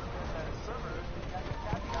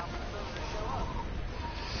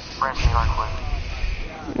 Press me right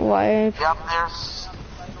quick. Wipe. Yep, there's...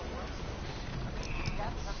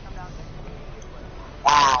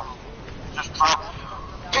 Wow. Just drop.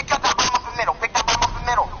 Pick up that bomb up in the middle. Pick that bomb up in the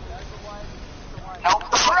middle. Nope.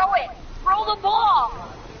 Throw it. Throw the ball.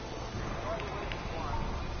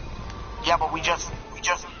 Yeah, but we just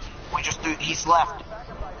threw, he's left.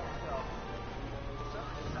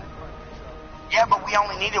 Yeah, but we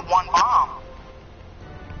only needed 1 bomb.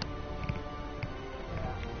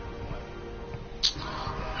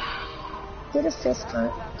 get a 5th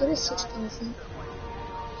gun. Get a 6th gun, I think.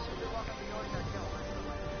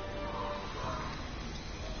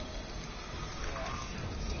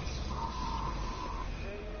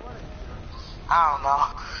 I don't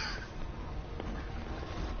know.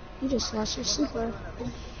 You just lost your super.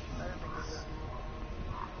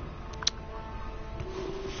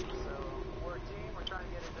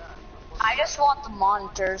 I just want the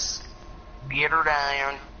monitors. Get her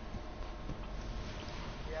down.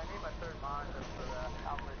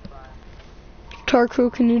 Tar crew,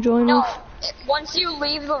 can you join No, us? once you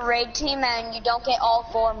leave the raid team and you don't get all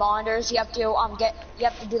 4 monitors, you have to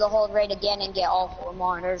do the whole raid again and get all 4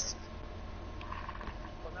 monitors.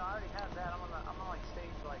 Well, no, I already have that. I'm on like stage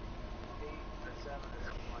like 8 or 7 or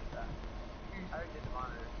something like that. I already did the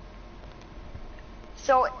monitor.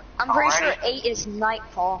 So I'm pretty sure Alright. 8 is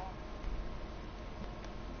nightfall.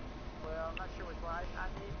 Well, I'm not sure which one. I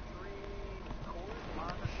need 3 cores,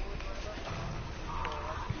 monitor cores, whatever. So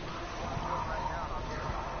let's do one right now. And I'll get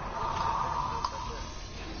it.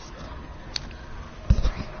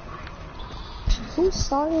 Who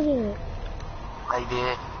started it? They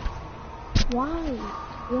did. Why?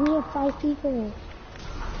 We only have 5 people.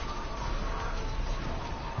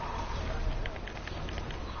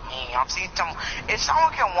 Dang, I'm seeing some. If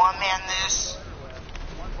someone can one-man this.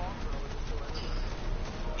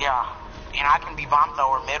 Yeah. And I can be bomb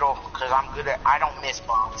thrower middle, because I'm good at. I don't miss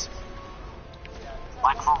bombs.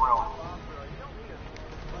 Like for real.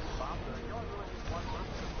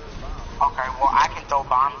 Okay, well I can throw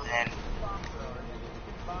bombs in.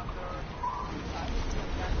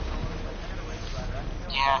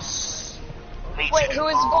 Yes. Me Wait, too. who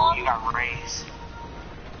is bomb? You got raised.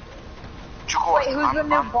 Jakor, Wait, who's the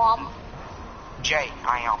new bomb? Jay,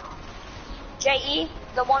 I am. J.E.,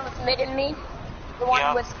 the one with mid and me? The one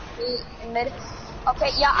Yeah. with me and mid? Okay,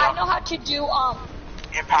 yeah, I know how to do,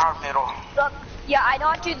 Empowered middle. I know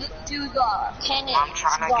how to do the cannon. I'm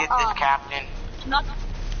trying to get this captain. Not,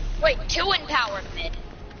 wait, 2 empowered mid.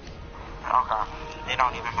 Okay. They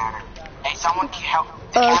don't even matter. Hey, someone can help.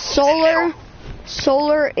 The captain's in the Solar. middle.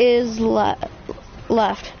 Solar is left.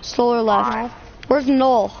 Solar left. Alright. Where's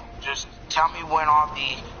Null? Just tell me when all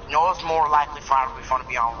the... Noah's more likely probably going to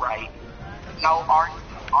be on right. No,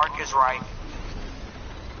 Ark is right.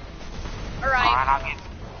 Alright. Alright,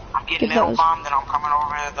 I'm getting Get middle those. bomb, then I'm coming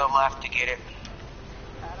over to the left to get it.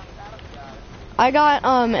 I got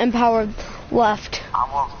empowered left. I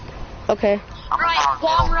will. Okay. I'm Right, empowered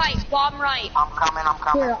bomb middle. right, bomb right. I'm coming.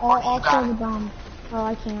 Here, Or you I'll got throw it. the bomb. Oh,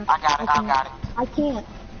 I can't. I got it. I can't.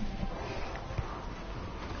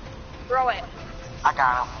 Throw it. I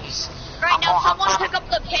got him. Right now, I'm someone coming. pick up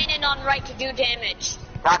the cannon on right to do damage.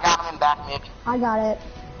 I got him in back mid. I got it.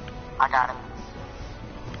 I got him.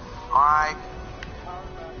 Alright.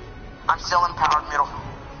 I'm still empowered middle.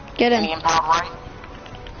 Get Any him. empowered right?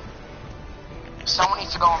 Someone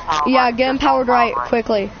needs to go empowered Yeah, right. get Just empowered go right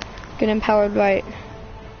quickly. Get empowered right.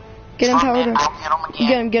 Get Front empowered man, right. I'll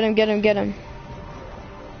get him again. Get him.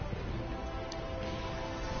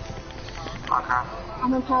 Okay.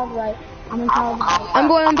 I'm empowered right. I'm I will empowered come right. left. I'm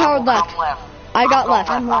going empowered I will left. come left. I got I'm going left.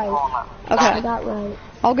 I'm right. going left. Okay. I got right.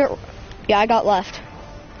 I'll get. Yeah, I got left.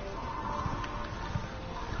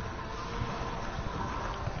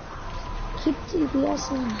 Keep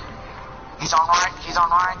TPS in. He's on right. He's on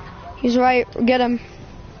right. He's right. Get him.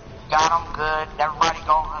 Got him. Good. Everybody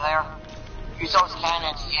go over there. Use those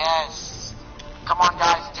cannons. Yes. Come on,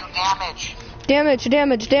 guys. Do damage.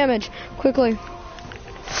 Damage. Quickly.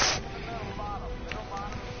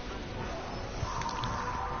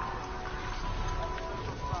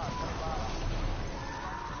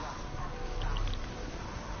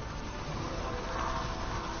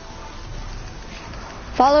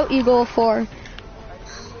 Follow Eagle 4.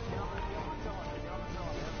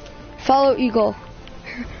 Follow Eagle.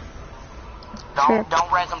 Sure.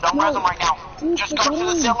 Don't res him. Don't res him right now. Dude, Just go to the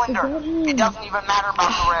forget cylinder. him. It doesn't even matter about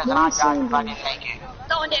the res, and I got it if I didn't make it.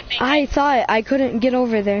 Someone didn't make it. I thought I couldn't get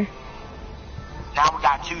over there. Now we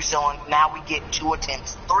got 2 cylinders. Now we get 3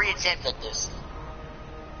 attempts at this.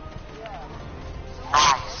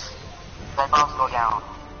 Nice. They both go down.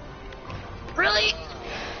 Really?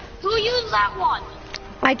 Who used that one?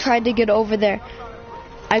 I tried to get over there.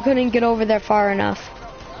 I couldn't get over there far enough.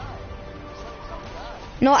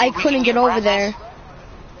 No, I We couldn't can get get over reses. there.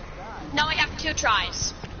 Now we have 2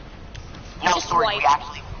 tries. No, Just 3. We wipe.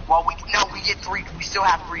 actually. Well, we get 3. We still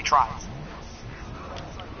have 3 tries.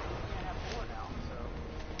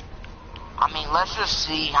 I mean, let's just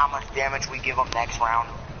see how much damage we give them next round.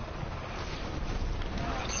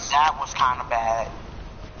 'Cause that was kind of bad.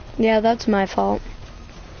 Yeah, that's my fault.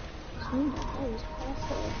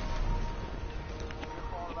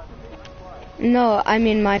 No, I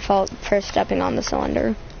mean my fault for stepping on the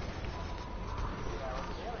cylinder.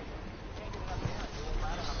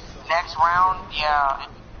 Next round, yeah.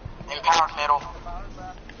 Empowered middle.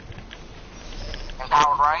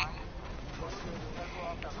 Empowered right.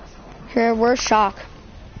 Here, where's Shock?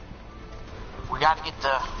 We got to get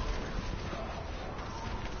the...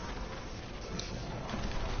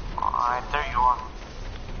 Alright, there you are.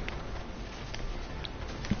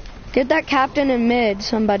 Get that captain in mid,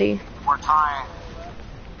 somebody. We're trying.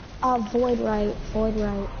 Void right.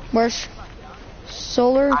 Where's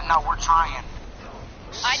Solar? I know, we're trying.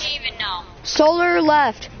 I didn't even know. Solar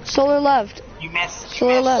left. You missed.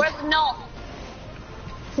 Solar left. Where's no?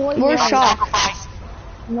 Void Where's right. Shock? Sacrifice.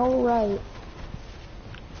 No right.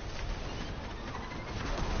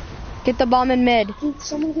 Get the bomb in mid. Dude,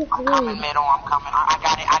 someone get I'm coming void. middle, I'm coming. I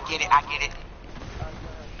got it, I get it.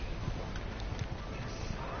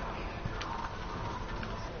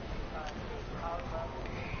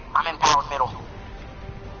 I'm in powered middle.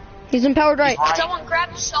 He's empowered right. He's right. Someone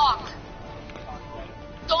grab shock.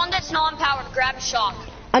 Someone that's non-powered, grab shock.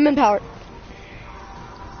 I'm empowered.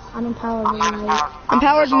 I'm empowered I'm not right. empowered. I'm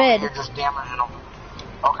powered just over mid. here just damaging them.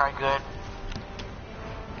 Okay, good.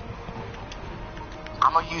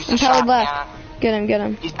 I'm gonna use the Empowered shot left. cannon. Get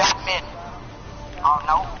him. He's back mid. Oh,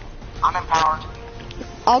 no. I'm empowered.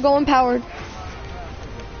 I'll go empowered.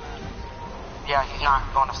 Yeah, he's not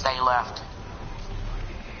gonna stay left.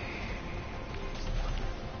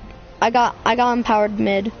 I got empowered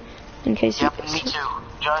mid. In case Yep, you me too.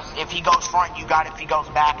 Just, if he goes front, you got it. If he goes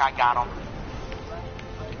back, I got him.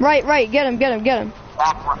 Right, get him. Back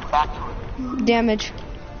to it. Damage.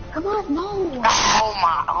 Come on, no. Oh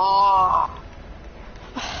my, oh.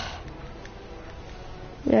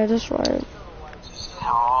 Yeah, just right.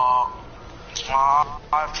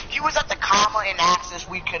 If he was at the comma in Axis,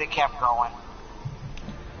 we could have kept going.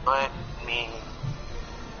 But, I mean...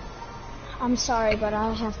 I'm sorry, but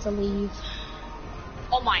I have to leave.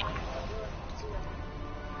 Oh my.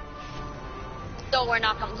 So we're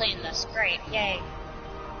not completing this. Great, yay.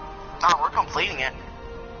 No, we're completing it.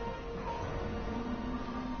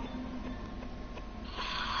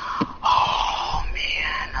 Oh,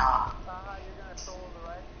 man. You're gonna solo the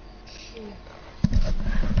right?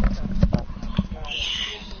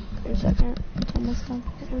 Wait a second. It's almost done.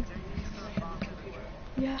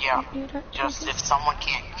 Yeah. Yeah, I need it. just if someone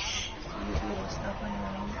can't...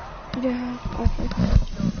 Yeah. Okay.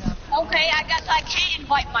 Okay, I guess I can't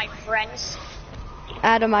invite my friends.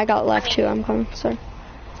 Adam, I got left too. I'm coming. Sorry.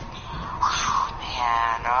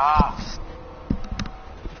 Man,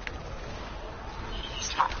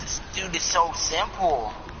 this dude is so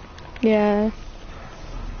simple. Yeah.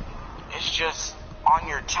 It's just on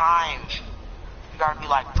your time. You gotta be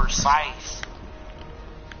like precise.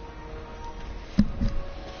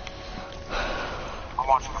 I'm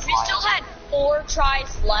watching the We fly. still had 4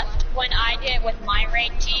 tries left when I did it with my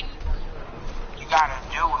raid team. You gotta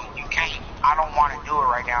do it. You can't. I don't want to do it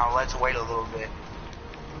right now. Let's wait a little bit.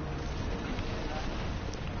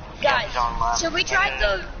 Guys, he's on left. should we try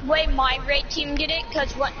the way my raid team did it?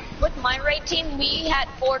 Because with my raid team, we had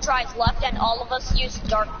 4 tries left and all of us used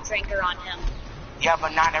Dark Drinker on him. Yeah, but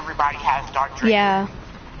not everybody has Dark Drinker. Yeah.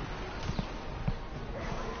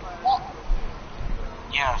 Well,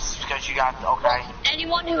 Yes, because you got, okay.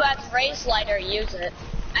 anyone who has Raise Lighter, use it.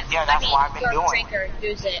 Yeah, that's what I've been Dark doing. Drinker,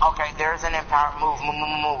 use it. Okay, there's an empower. Move.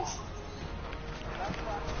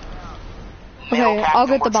 Okay, Middle I'll captain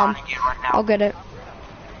get the we're bomb. trying to get right now. I'll get it.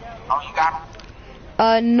 Oh, you got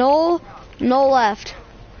him? No left.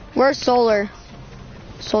 Where's Solar?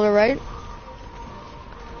 Solar right?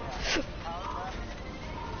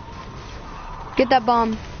 Get that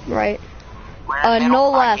bomb right. Where middle?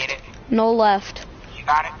 No I left. get it. No left. You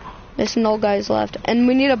got it? There's no guys left. And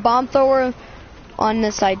we need a bomb thrower on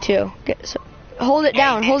this side too. Hold it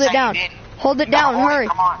down, you hold didn't it say you down. didn't. Hold it You gotta down, hold it, hurry.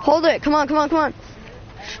 come on. Hold it, come on.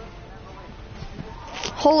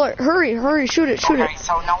 Hold it, hurry, shoot it. Okay,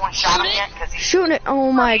 so no one shot him yet? Cause he's... Shoot it,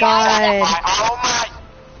 oh my god. Oh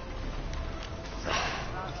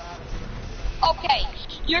my... Okay,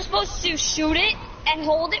 you're supposed to shoot it and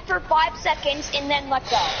hold it for 5 seconds and then let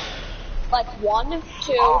go. Like 1, 2,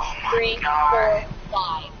 Oh my 3, God. 4,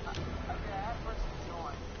 5.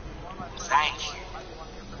 Thank you.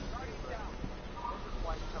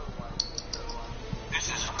 This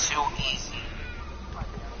is too easy.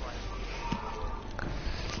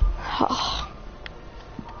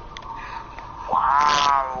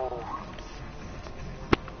 Wow.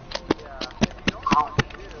 Oh,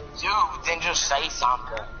 dude, then just say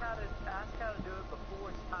something. Ask how to do it before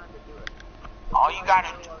it's time to do it. All you gotta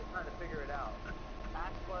do, Trying to figure it out.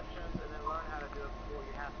 Ask questions and then learn how to do it before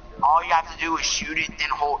you have to do it. all you have to do is shoot it, then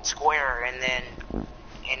hold square, and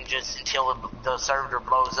just until the server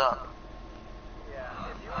blows up. Yeah.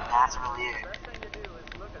 If you That's really it. the best thing to do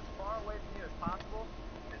is look as far away from you as possible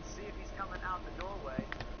and see if he's coming out the doorway.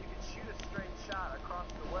 You can shoot a straight shot across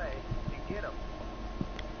the way and get him.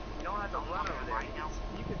 You don't have to run over there.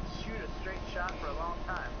 You can shoot a straight shot for a long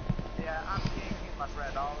time. Yeah, I'm King. He's my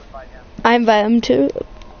friend. I'll invite him. I invite him too.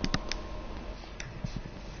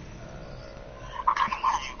 I kinda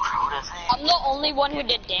wanna do Crota's I'm the only one who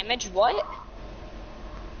did damage, what?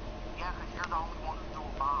 Yeah, 'cause you're the only